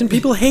population.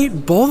 People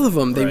hate both of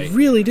them. They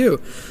really do.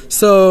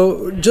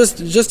 So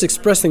just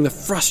expressing the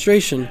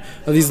frustration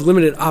of these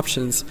limited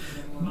options,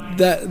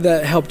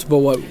 that helped. But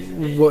what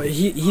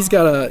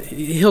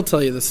he'll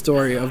tell you the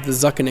story of the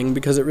Zuckening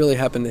because it really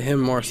happened to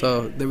him more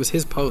so. It was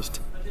his post.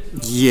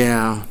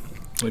 Yeah.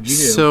 What'd you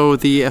do? So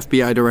the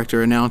FBI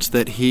director announced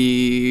that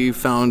he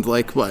found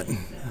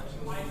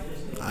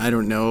I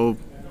don't know.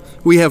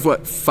 We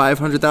have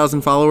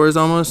 500,000 followers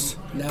almost?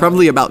 No.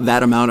 Probably about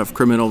that amount of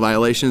criminal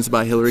violations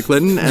by Hillary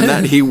Clinton, and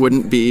that he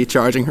wouldn't be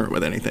charging her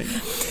with anything.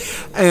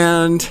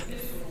 And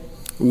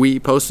we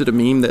posted a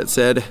meme that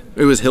said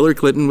it was Hillary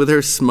Clinton with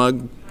her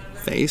smug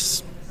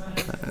face.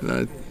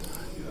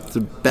 It's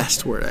the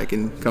best word I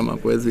can come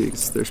up with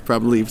because there's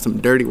probably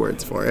some dirty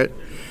words for it.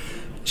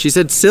 She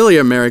said, "Silly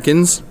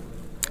Americans,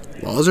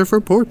 laws are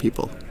for poor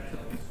people."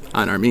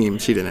 On our meme,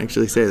 she didn't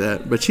actually say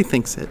that, but she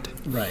thinks it.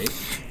 Right.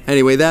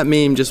 Anyway, that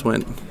meme just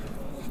went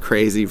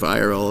crazy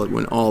viral. It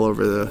went all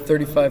over the...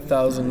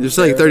 35,000. There's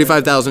like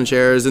 35,000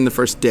 shares in the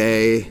first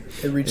day.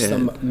 It reached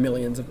some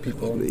millions of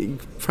people.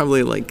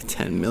 Probably like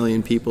 10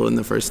 million people in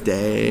the first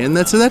day. And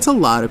that's a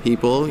lot of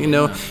people, you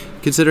know,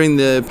 considering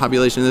the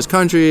population of this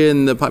country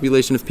and the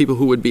population of people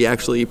who would be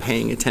actually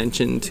paying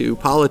attention to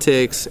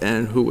politics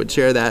and who would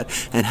share that,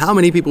 and how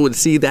many people would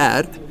see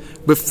that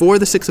before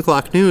the 6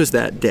 o'clock news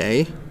that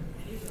day.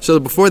 So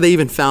before they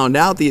even found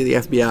out the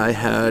FBI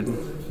had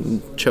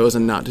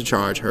chosen not to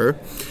charge her.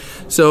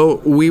 So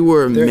we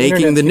were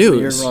making the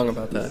news. You're wrong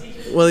about that.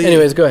 Well,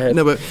 anyways, go ahead.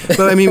 No, but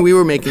I mean, we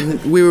were making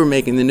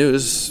the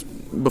news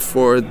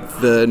before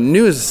the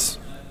news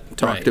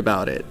talked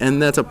about it, and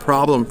that's a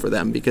problem for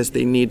them because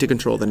they need to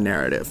control the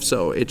narrative.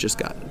 So they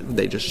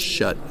just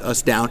shut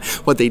us down.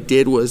 What they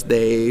did was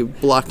they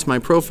blocked my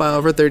profile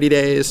for 30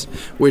 days,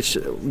 which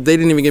they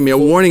didn't even give me a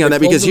warning on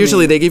that, because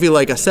usually they give you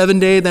like a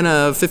 7-day, then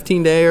a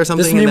 15-day or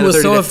something. This meme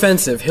was so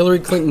offensive. Hillary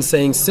Clinton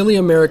saying, "Silly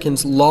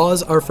Americans,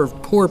 laws are for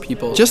poor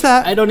people." Just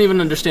that. I don't even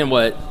understand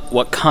what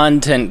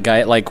content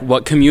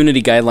what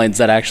community guidelines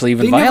that actually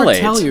even violates.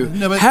 They never tell you.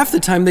 No, but half the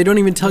time they don't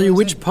even tell you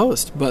which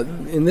post. But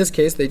in this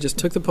case, they just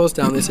took the post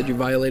down. They said you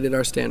violated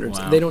our standards.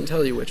 Wow. They don't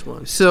tell you which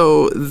one.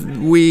 So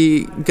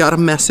we got a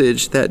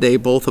message that day,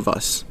 both of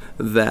us,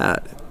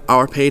 that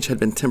our page had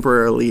been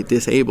temporarily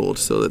disabled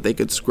so that they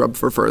could scrub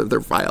for further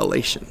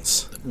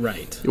violations.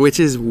 Right. Which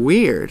is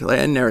weird. Like,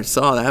 I never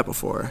saw that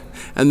before.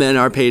 And then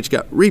our page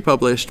got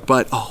republished,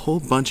 but a whole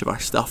bunch of our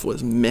stuff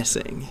was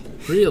missing.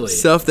 Really?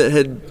 Stuff that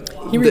had...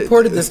 He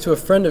reported this to a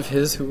friend of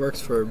his who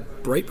works for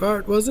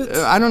Breitbart, was it?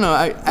 I don't know.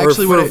 I got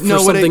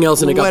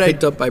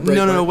picked up by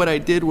Breitbart. No. What I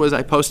did was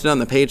I posted on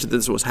the page that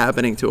this was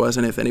happening to us,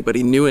 and if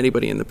anybody knew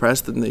anybody in the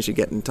press, then they should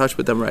get in touch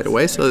with them right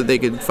away so that they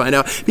could find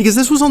out. Because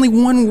this was only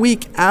 1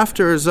 week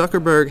after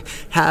Zuckerberg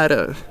had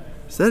a...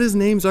 Is that his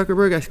name,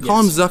 Zuckerberg? I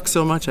call him Zuck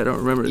so much I don't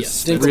remember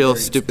his real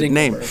stupid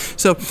name.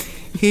 So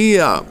he...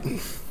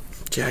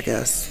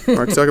 jackass,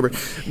 Mark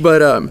Zuckerberg.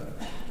 But...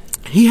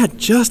 he had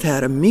just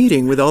had a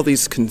meeting with all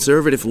these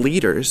conservative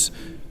leaders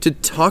to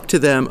talk to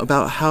them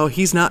about how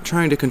he's not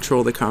trying to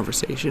control the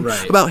conversation.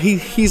 Right. About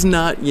he's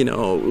not,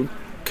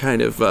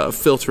 kind of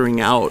filtering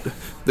out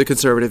the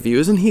conservative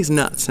views, and he's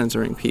not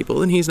censoring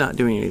people, and he's not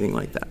doing anything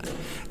like that.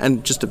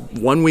 And just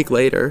 1 week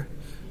later,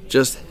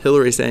 just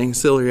Hillary saying,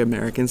 "Silly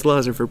Americans,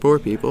 laws are for poor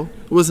people,"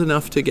 was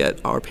enough to get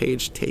our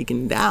page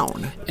taken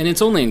down. And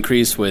it's only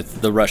increased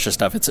with the Russia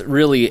stuff. It's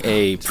really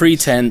a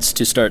pretense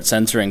to start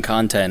censoring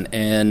content,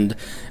 and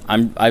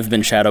I've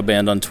been shadow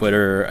banned on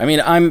Twitter. I mean,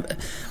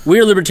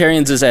 We Are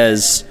Libertarians is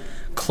as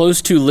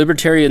close to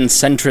libertarian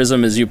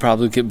centrism as you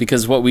probably could,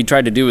 because what we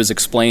try to do is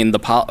explain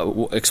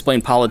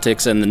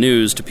politics and the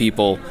news to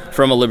people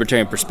from a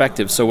libertarian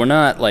perspective. So we're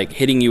not like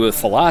hitting you with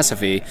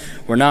philosophy.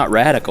 We're not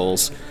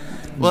radicals.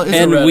 Well,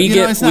 we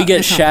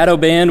get shadow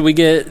banned. We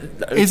get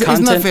it's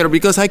not fair,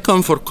 because I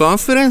come for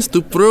conference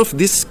to prove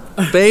this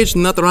page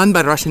not run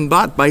by Russian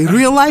bot, by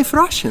real life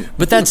Russian.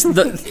 But that's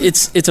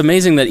it's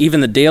amazing that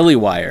even the Daily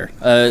Wire,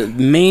 a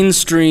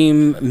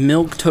mainstream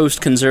milquetoast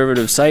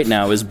conservative site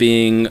now, is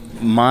being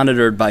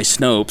monitored by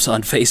Snopes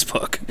on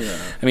Facebook. Yeah.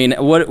 I mean,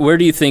 where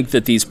do you think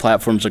that these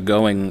platforms are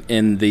going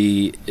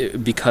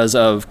because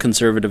of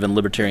conservative and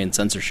libertarian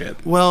censorship?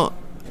 Well,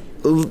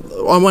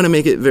 I want to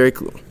make it very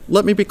clear.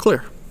 Let me be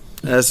clear.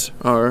 As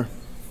our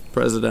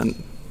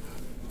president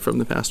from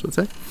the past would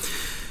say,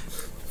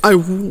 I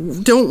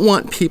don't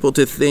want people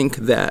to think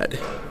that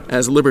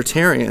as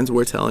libertarians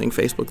we're telling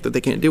Facebook that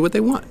they can't do what they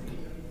want.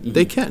 Mm-hmm.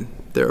 They can.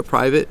 They're a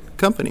private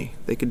company.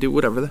 They can do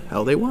whatever the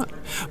hell they want.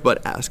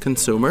 But as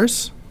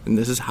consumers, and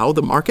this is how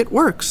the market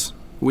works,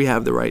 we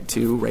have the right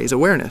to raise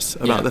awareness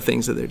about the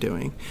things that they're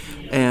doing.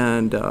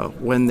 And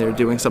when they're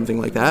doing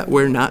something like that,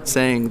 we're not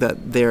saying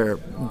that they're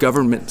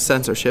government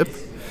censorship.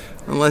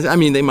 Unless,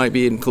 they might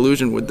be in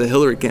collusion with the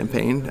Hillary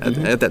campaign.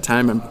 At that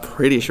time, I'm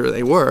pretty sure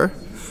they were.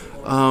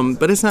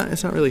 But it's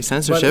not really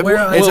censorship.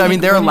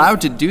 They're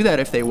allowed to do that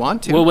if they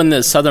want to. Well, when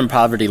the Southern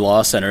Poverty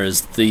Law Center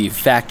is the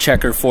fact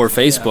checker for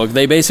Facebook,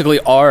 they basically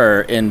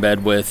are in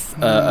bed with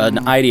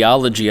an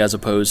ideology as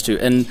opposed to...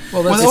 And it's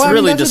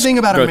really that's just the thing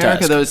about grotesque.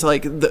 America, though. It's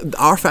like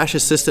our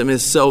fascist system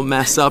is so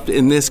messed up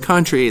in this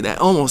country that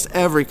almost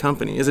every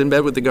company is in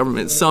bed with the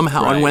government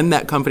somehow. Right. And when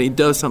that company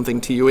does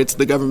something to you, it's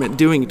the government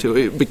doing to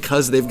it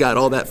because they've got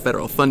all that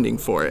federal funding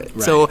for it.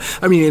 Right. So,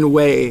 in a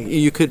way,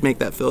 you could make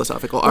that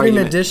philosophical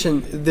argument. In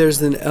addition,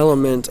 there's an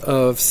element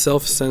of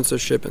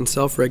self-censorship and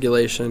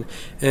self-regulation,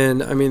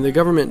 and the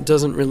government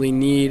doesn't really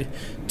need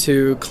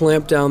to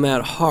clamp down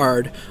that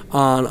hard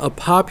on a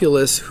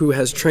populace who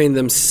has trained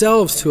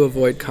themselves to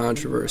avoid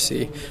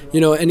controversy.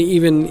 And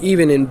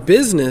even in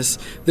business,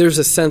 there's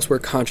a sense where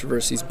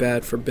controversy is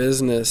bad for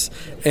business,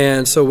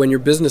 and so when your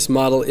business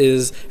model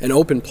is an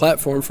open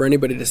platform for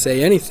anybody to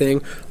say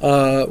anything,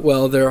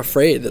 they're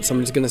afraid that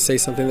someone's going to say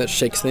something that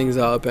shakes things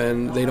up,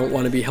 and they don't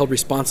want to be held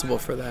responsible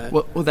for that.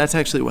 Well, that's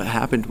actually what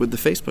happened with the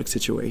Facebook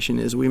situation.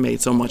 Is we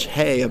made so much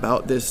hay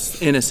about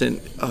this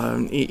innocent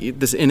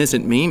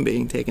meme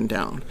being taken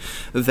down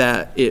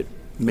that it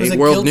made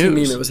world guilty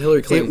news. Meme. It was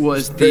Hillary Clinton. It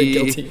was very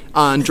guilty.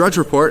 On Drudge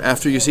Report.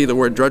 After you see the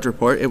word Drudge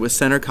Report, it was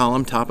center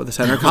column, top of the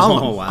center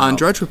column on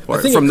Drudge Report.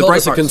 I think from it the called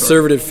us a Breitbart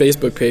conservative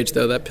Facebook page,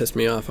 though. That pissed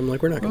me off. I'm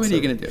like, we're not. What are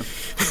you gonna do?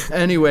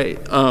 Anyway,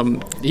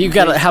 You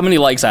got how many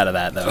likes out of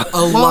that though?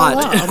 A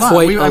lot.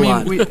 Quite a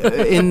lot.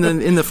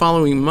 In the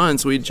following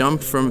months, we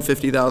jumped from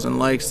 50,000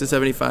 likes to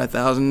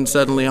 75,000,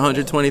 suddenly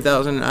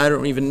 120,000. I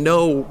don't even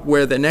know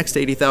where the next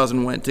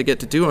 80,000 went to get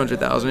to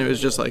 200,000. It was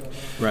just like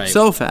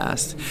so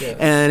fast,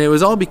 and it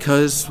was all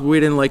because we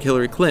didn't like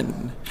Hillary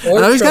Clinton. And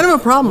there's kind of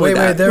a problem with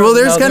that.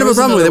 There's kind of a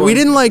problem with it. We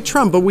didn't like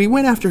Trump, but we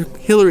went after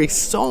Hillary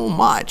so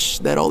much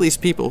that all these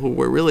people who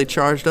were really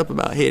charged up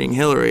about hating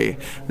Hillary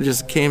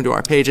just came to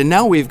our page, and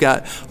now we've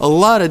got a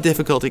lot of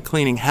difficulty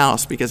cleaning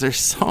house because there's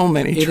so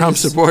many Trump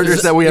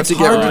supporters that we have to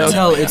get rid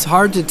of. It's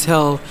hard to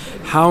tell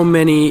how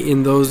many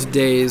in those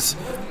days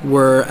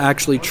were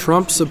actually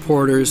Trump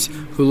supporters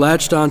who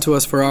latched onto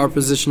us for our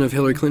position of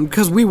Hillary Clinton,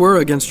 because we were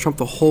against Trump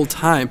the whole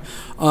time,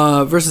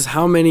 versus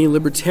how many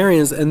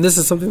libertarians, and this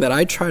is something that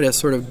I try to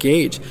sort of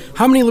gauge,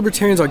 how many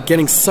libertarians are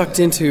getting sucked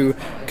into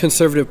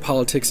conservative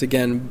politics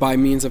again by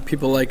means of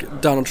people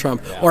like Donald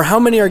Trump, or how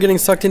many are getting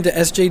sucked into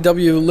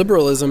SJW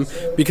liberalism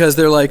because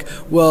they're like,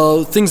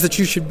 well, things that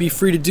you should be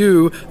free to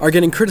do are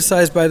getting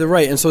criticized by the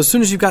right, and so as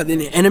soon as you've got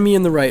an enemy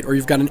in the right or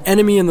you've got an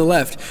enemy in the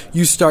left,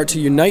 you start to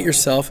unite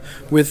yourself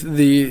with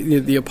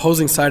the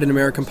opposing side in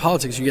American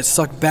politics. You get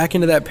sucked back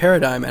into that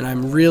paradigm, and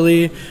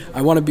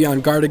I want to be on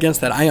guard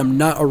against that. I am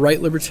not a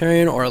right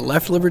libertarian or a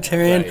left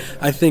libertarian. Right.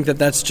 I think that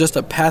that's just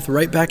a path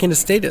right back into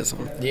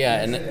statism.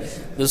 Yeah, and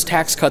those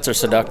tax cuts are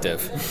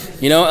seductive.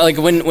 You know, like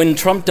when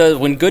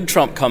good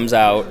Trump comes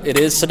out, it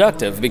is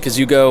seductive because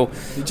you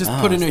just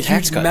put in a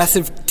huge,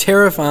 massive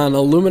tariff on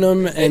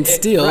aluminum and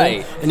steel,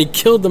 right, and he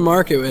killed the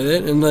market with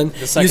it, and then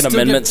the Second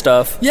Amendment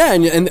stuff. Yeah,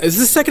 and it's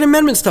the Second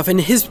Amendment stuff, and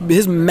his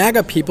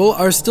MAGA people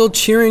are still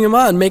cheering him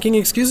on, making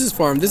excuses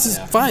for him. This is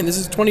fine. This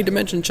is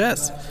 20-dimension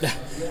chess.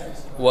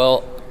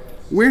 Well,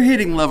 we're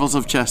hitting levels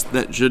of chess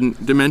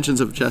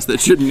dimensions of chess that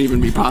shouldn't even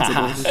be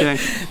possible. Okay.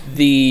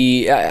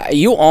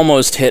 You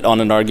almost hit on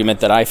an argument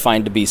that I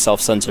find to be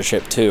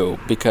self-censorship too,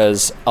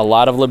 because a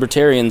lot of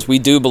libertarians, we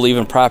do believe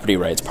in property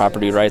rights.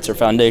 Property rights are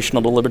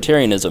foundational to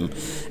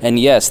libertarianism, and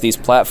yes, these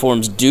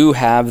platforms do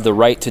have the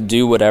right to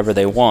do whatever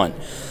they want.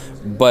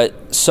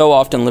 But so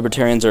often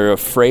libertarians are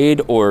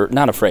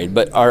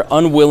are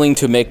unwilling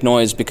to make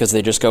noise because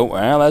they just go,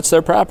 well, that's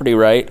their property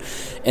right,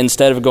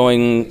 instead of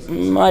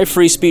going, my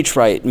free speech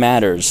right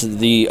matters.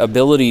 The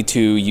ability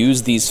to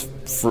use these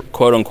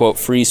quote-unquote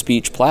free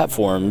speech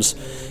platforms,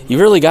 you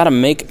really got to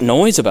make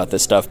noise about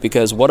this stuff,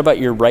 because what about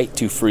your right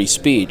to free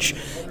speech?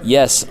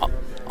 Yes,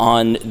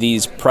 on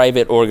these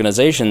private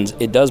organizations,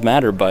 it does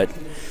matter, but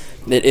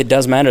it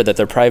does matter that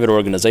they're private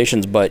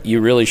organizations, but you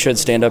really should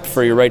stand up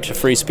for your right to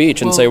free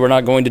speech and say we're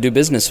not going to do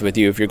business with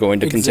you if you're going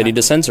to continue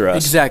to censor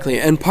us. Exactly.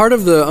 And part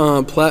of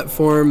the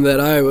platform that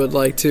I would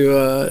like to,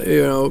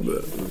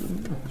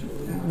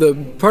 the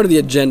part of the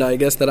agenda, I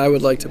guess, that I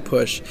would like to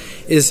push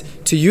is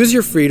to use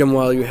your freedom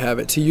while you have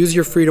it, to use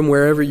your freedom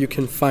wherever you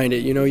can find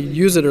it. You know,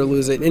 use it or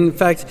lose it. In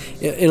fact,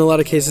 in a lot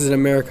of cases in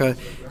America,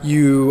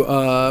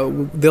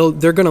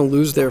 they're going to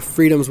lose their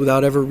freedoms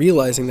without ever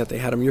realizing that they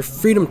had them. Your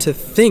freedom to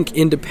think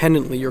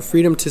independently, your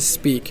freedom to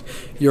speak,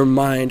 your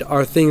mind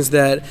are things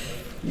that,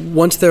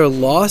 once they're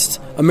lost,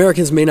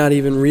 Americans may not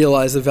even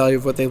realize the value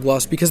of what they've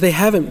lost because they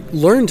haven't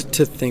learned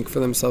to think for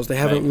themselves. They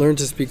haven't learned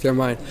to speak their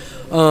mind.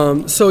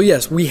 So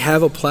yes, we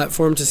have a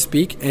platform to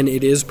speak, and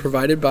it is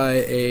provided by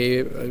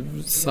a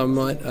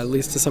somewhat, at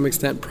least to some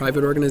extent,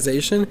 private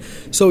organization.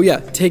 So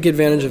yeah, take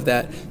advantage of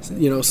that.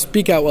 You know,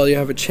 speak out while you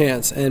have a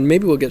chance, and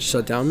maybe we'll get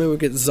shut down. Maybe we'll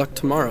get zucked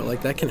tomorrow.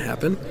 Like, that can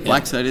happen.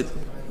 Black-sided.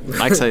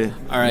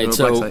 All right,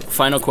 so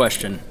final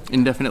question.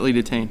 Indefinitely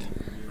detained.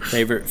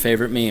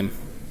 Favorite meme.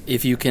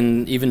 If you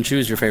can even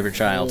choose your favorite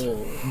child.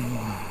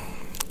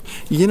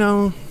 You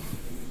know,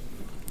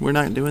 we're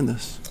not doing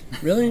this.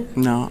 Really?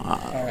 No.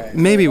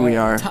 Maybe we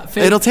are.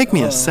 It'll take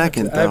me a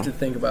second, though. I have to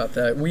think about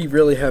that. We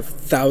really have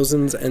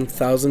thousands and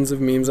thousands of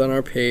memes on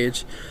our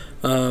page.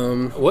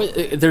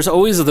 There's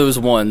always those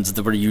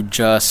ones where you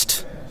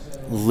just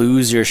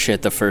lose your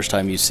shit the first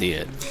time you see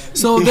it.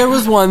 So there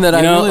was one that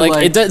I really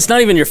liked. It's not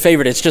even your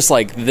favorite. It's just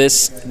like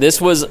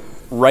this was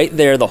right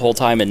there the whole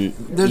time, and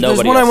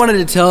there's one I wanted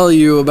to tell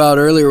you about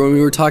earlier when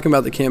we were talking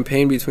about the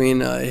campaign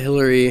between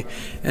Hillary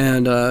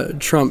and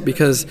Trump,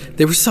 because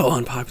they were so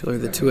unpopular,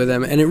 the two of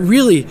them, and it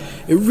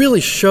really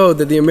showed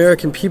that the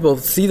American people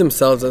see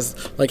themselves as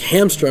like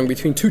hamstrung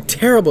between two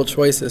terrible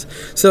choices.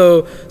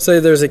 So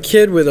there's a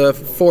kid with a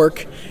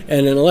fork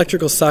and an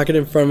electrical socket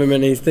in front of him,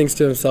 and he thinks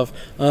to himself,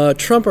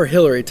 Trump or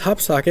Hillary, top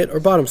socket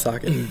or bottom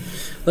socket?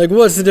 Like,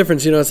 what's the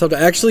difference? You know, it's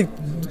actually,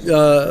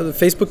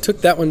 Facebook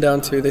took that one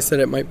down too. They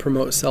said it might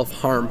promote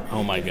self-harm.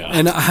 Oh my God.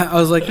 And I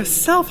was like,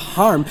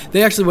 self-harm?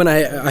 They actually, when I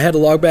had to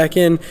log back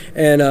in,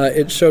 and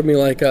it showed me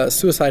like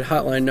suicide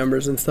hotline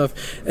numbers and stuff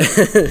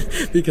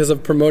because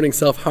of promoting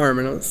self-harm.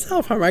 And I was,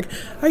 self-harm? I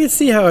can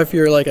see how if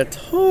you're like a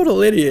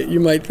total idiot, you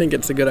might think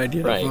it's a good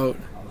idea to vote.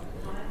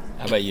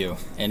 How about you?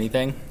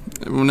 Anything?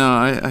 No,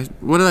 I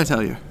what did I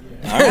tell you?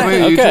 All right.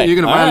 Wait, Okay. You're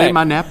going to All violate right.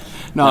 my nap?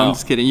 No, No. I'm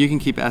just kidding. You can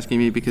keep asking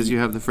me because you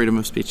have the freedom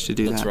of speech to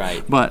do that. That's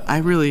right. But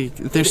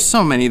there's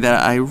so many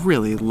that I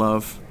really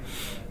love,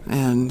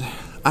 and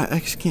I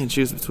just can't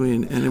choose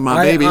between any of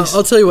my babies.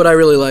 I'll tell you what I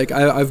really like.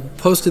 I've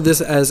posted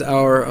this as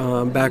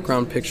our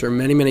background picture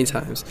many, many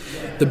times.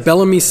 The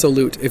Bellamy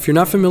Salute. If you're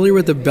not familiar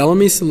with the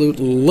Bellamy Salute,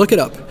 look it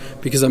up,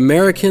 because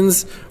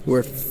Americans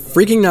were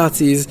freaking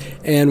Nazis,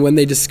 and when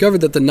they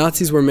discovered that the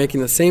Nazis were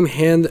making the same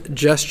hand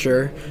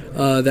gesture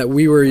that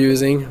we were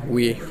using,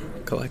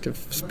 collective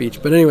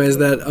speech, but anyways,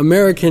 that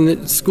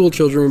American school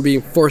children were being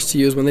forced to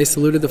use when they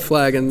saluted the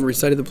flag and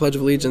recited the Pledge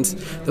of Allegiance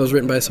that was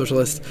written by a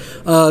socialist,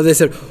 they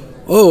said,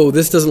 oh,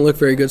 this doesn't look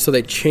very good, so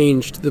they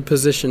changed the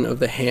position of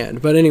the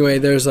hand. But anyway,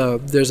 there's a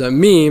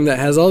meme that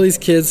has all these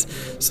kids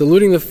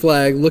saluting the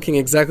flag, looking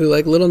exactly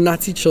like little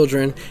Nazi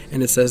children,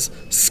 and it says,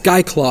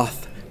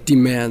 Skycloth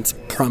demands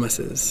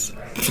promises.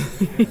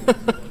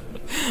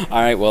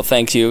 All right, well,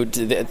 thank you.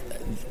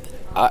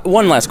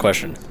 One last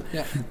question.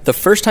 Yeah. The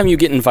first time you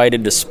get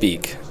invited to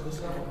speak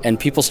and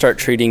people start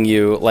treating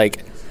you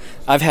like,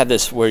 I've had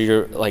this where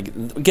you're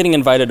like getting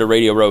invited to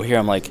Radio Row here,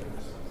 I'm like,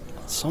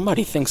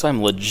 somebody thinks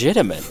I'm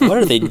legitimate. What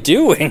are they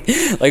doing?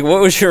 Like, what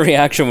was your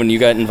reaction when you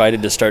got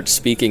invited to start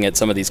speaking at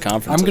some of these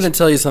conferences? I'm going to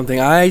tell you something.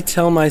 I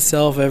tell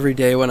myself every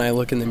day when I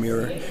look in the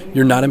mirror,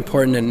 you're not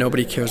important and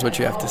nobody cares what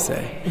you have to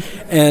say.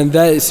 And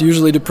that is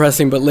usually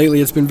depressing, but lately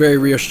it's been very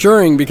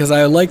reassuring because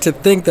I like to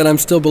think that I'm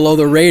still below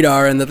the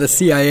radar and that the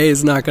CIA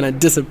is not going to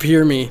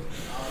disappear me.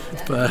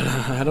 But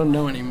I don't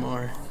know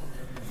anymore.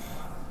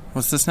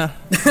 What's this now?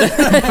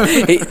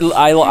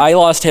 I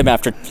lost him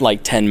after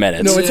like 10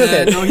 minutes. No, it's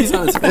okay. No, he's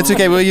on his phone. It's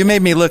okay. Well, you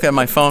made me look at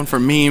my phone for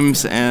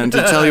memes and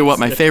to tell you what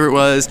my favorite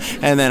was,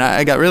 and then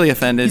I got really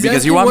offended He's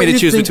because you asking want me what to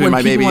choose think between when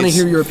my people babies. want to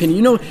hear your opinion.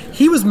 You know,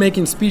 he was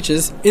making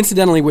speeches,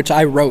 incidentally, which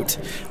I wrote.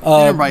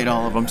 I didn't write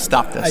all of them.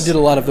 Stop this. I did a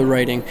lot of the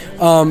writing.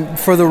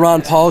 For the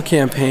Ron Paul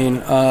campaign,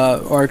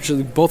 or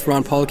actually both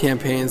Ron Paul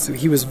campaigns,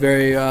 he was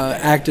very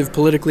active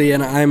politically,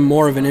 and I'm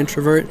more of an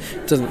introvert.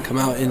 It doesn't come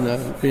out in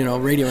the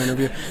radio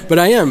interview, but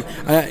I am.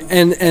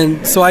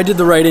 And so I did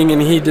the writing, and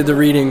he did the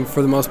reading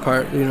for the most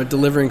part,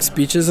 delivering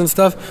speeches and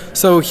stuff.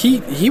 So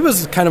he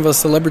was kind of a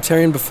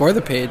celebritarian before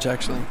the page,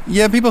 actually.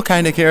 Yeah, people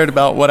kind of cared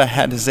about what I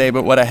had to say,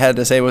 but what I had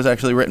to say was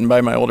actually written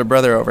by my older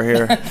brother over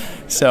here.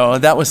 So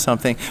that was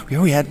something.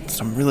 We had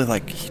some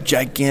really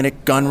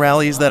gigantic gun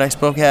rallies that I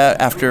spoke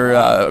at after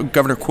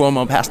Governor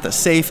Cuomo passed the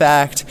SAFE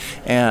Act,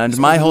 and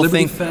my whole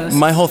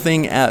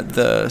thing at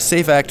the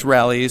SAFE Act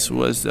rallies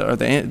was, or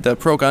the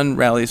pro-gun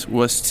rallies,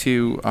 was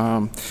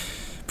to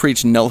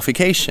preach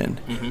nullification.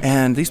 Mm-hmm.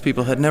 And these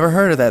people had never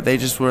heard of that. They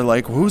just were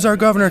like, who's our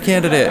governor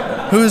candidate?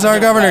 Who's our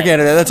governor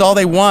candidate? That's all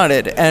they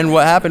wanted. And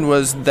what happened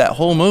was that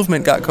whole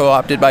movement got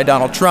co-opted by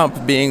Donald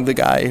Trump being the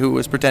guy who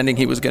was pretending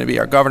he was going to be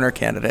our governor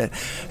candidate,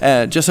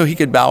 just so he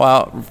could bow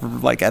out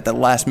at the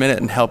last minute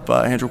and help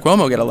Andrew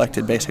Cuomo get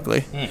elected,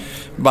 basically,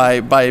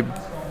 by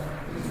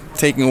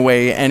taking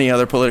away any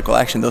other political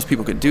action those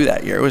people could do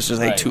that year. It was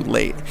just too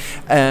late.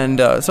 And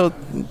so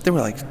there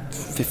were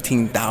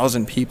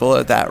 15,000 people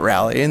at that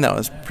rally, and that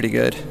was pretty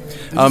good.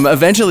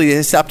 Eventually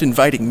they stopped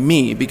inviting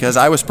me because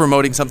I was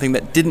promoting something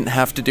that didn't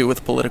have to do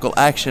with political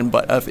action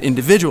but of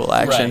individual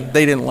action. Right.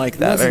 They didn't like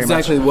that very much.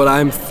 That's exactly what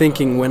I'm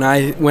thinking when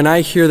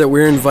I hear that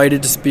we're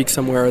invited to speak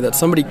somewhere, or that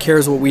somebody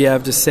cares what we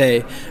have to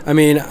say. I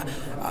mean,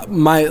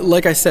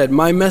 like I said,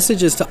 my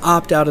message is to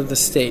opt out of the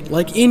state.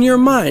 In your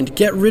mind,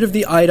 get rid of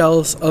the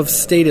idols of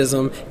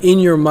statism in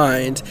your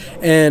mind.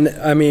 And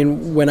I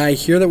mean, when I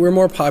hear that we're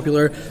more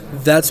popular,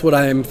 that's what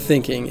I'm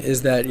thinking,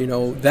 is that,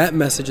 that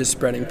message is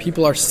spreading.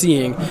 People are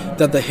seeing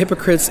that the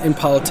hypocrites in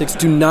politics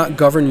do not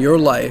govern your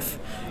life.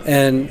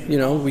 And,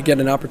 we get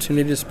an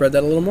opportunity to spread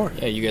that a little more.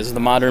 Yeah, you guys are the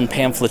modern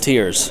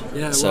pamphleteers.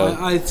 Yeah, so.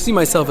 Well, I see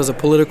myself as a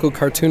political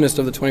cartoonist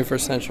of the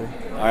 21st century.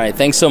 All right,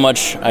 thanks so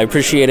much. I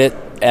appreciate it.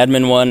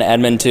 Admin 1,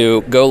 Admin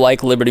 2, go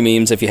like Liberty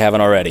Memes if you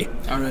haven't already.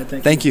 All right, thank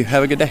you. Thank you.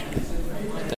 Have a good day.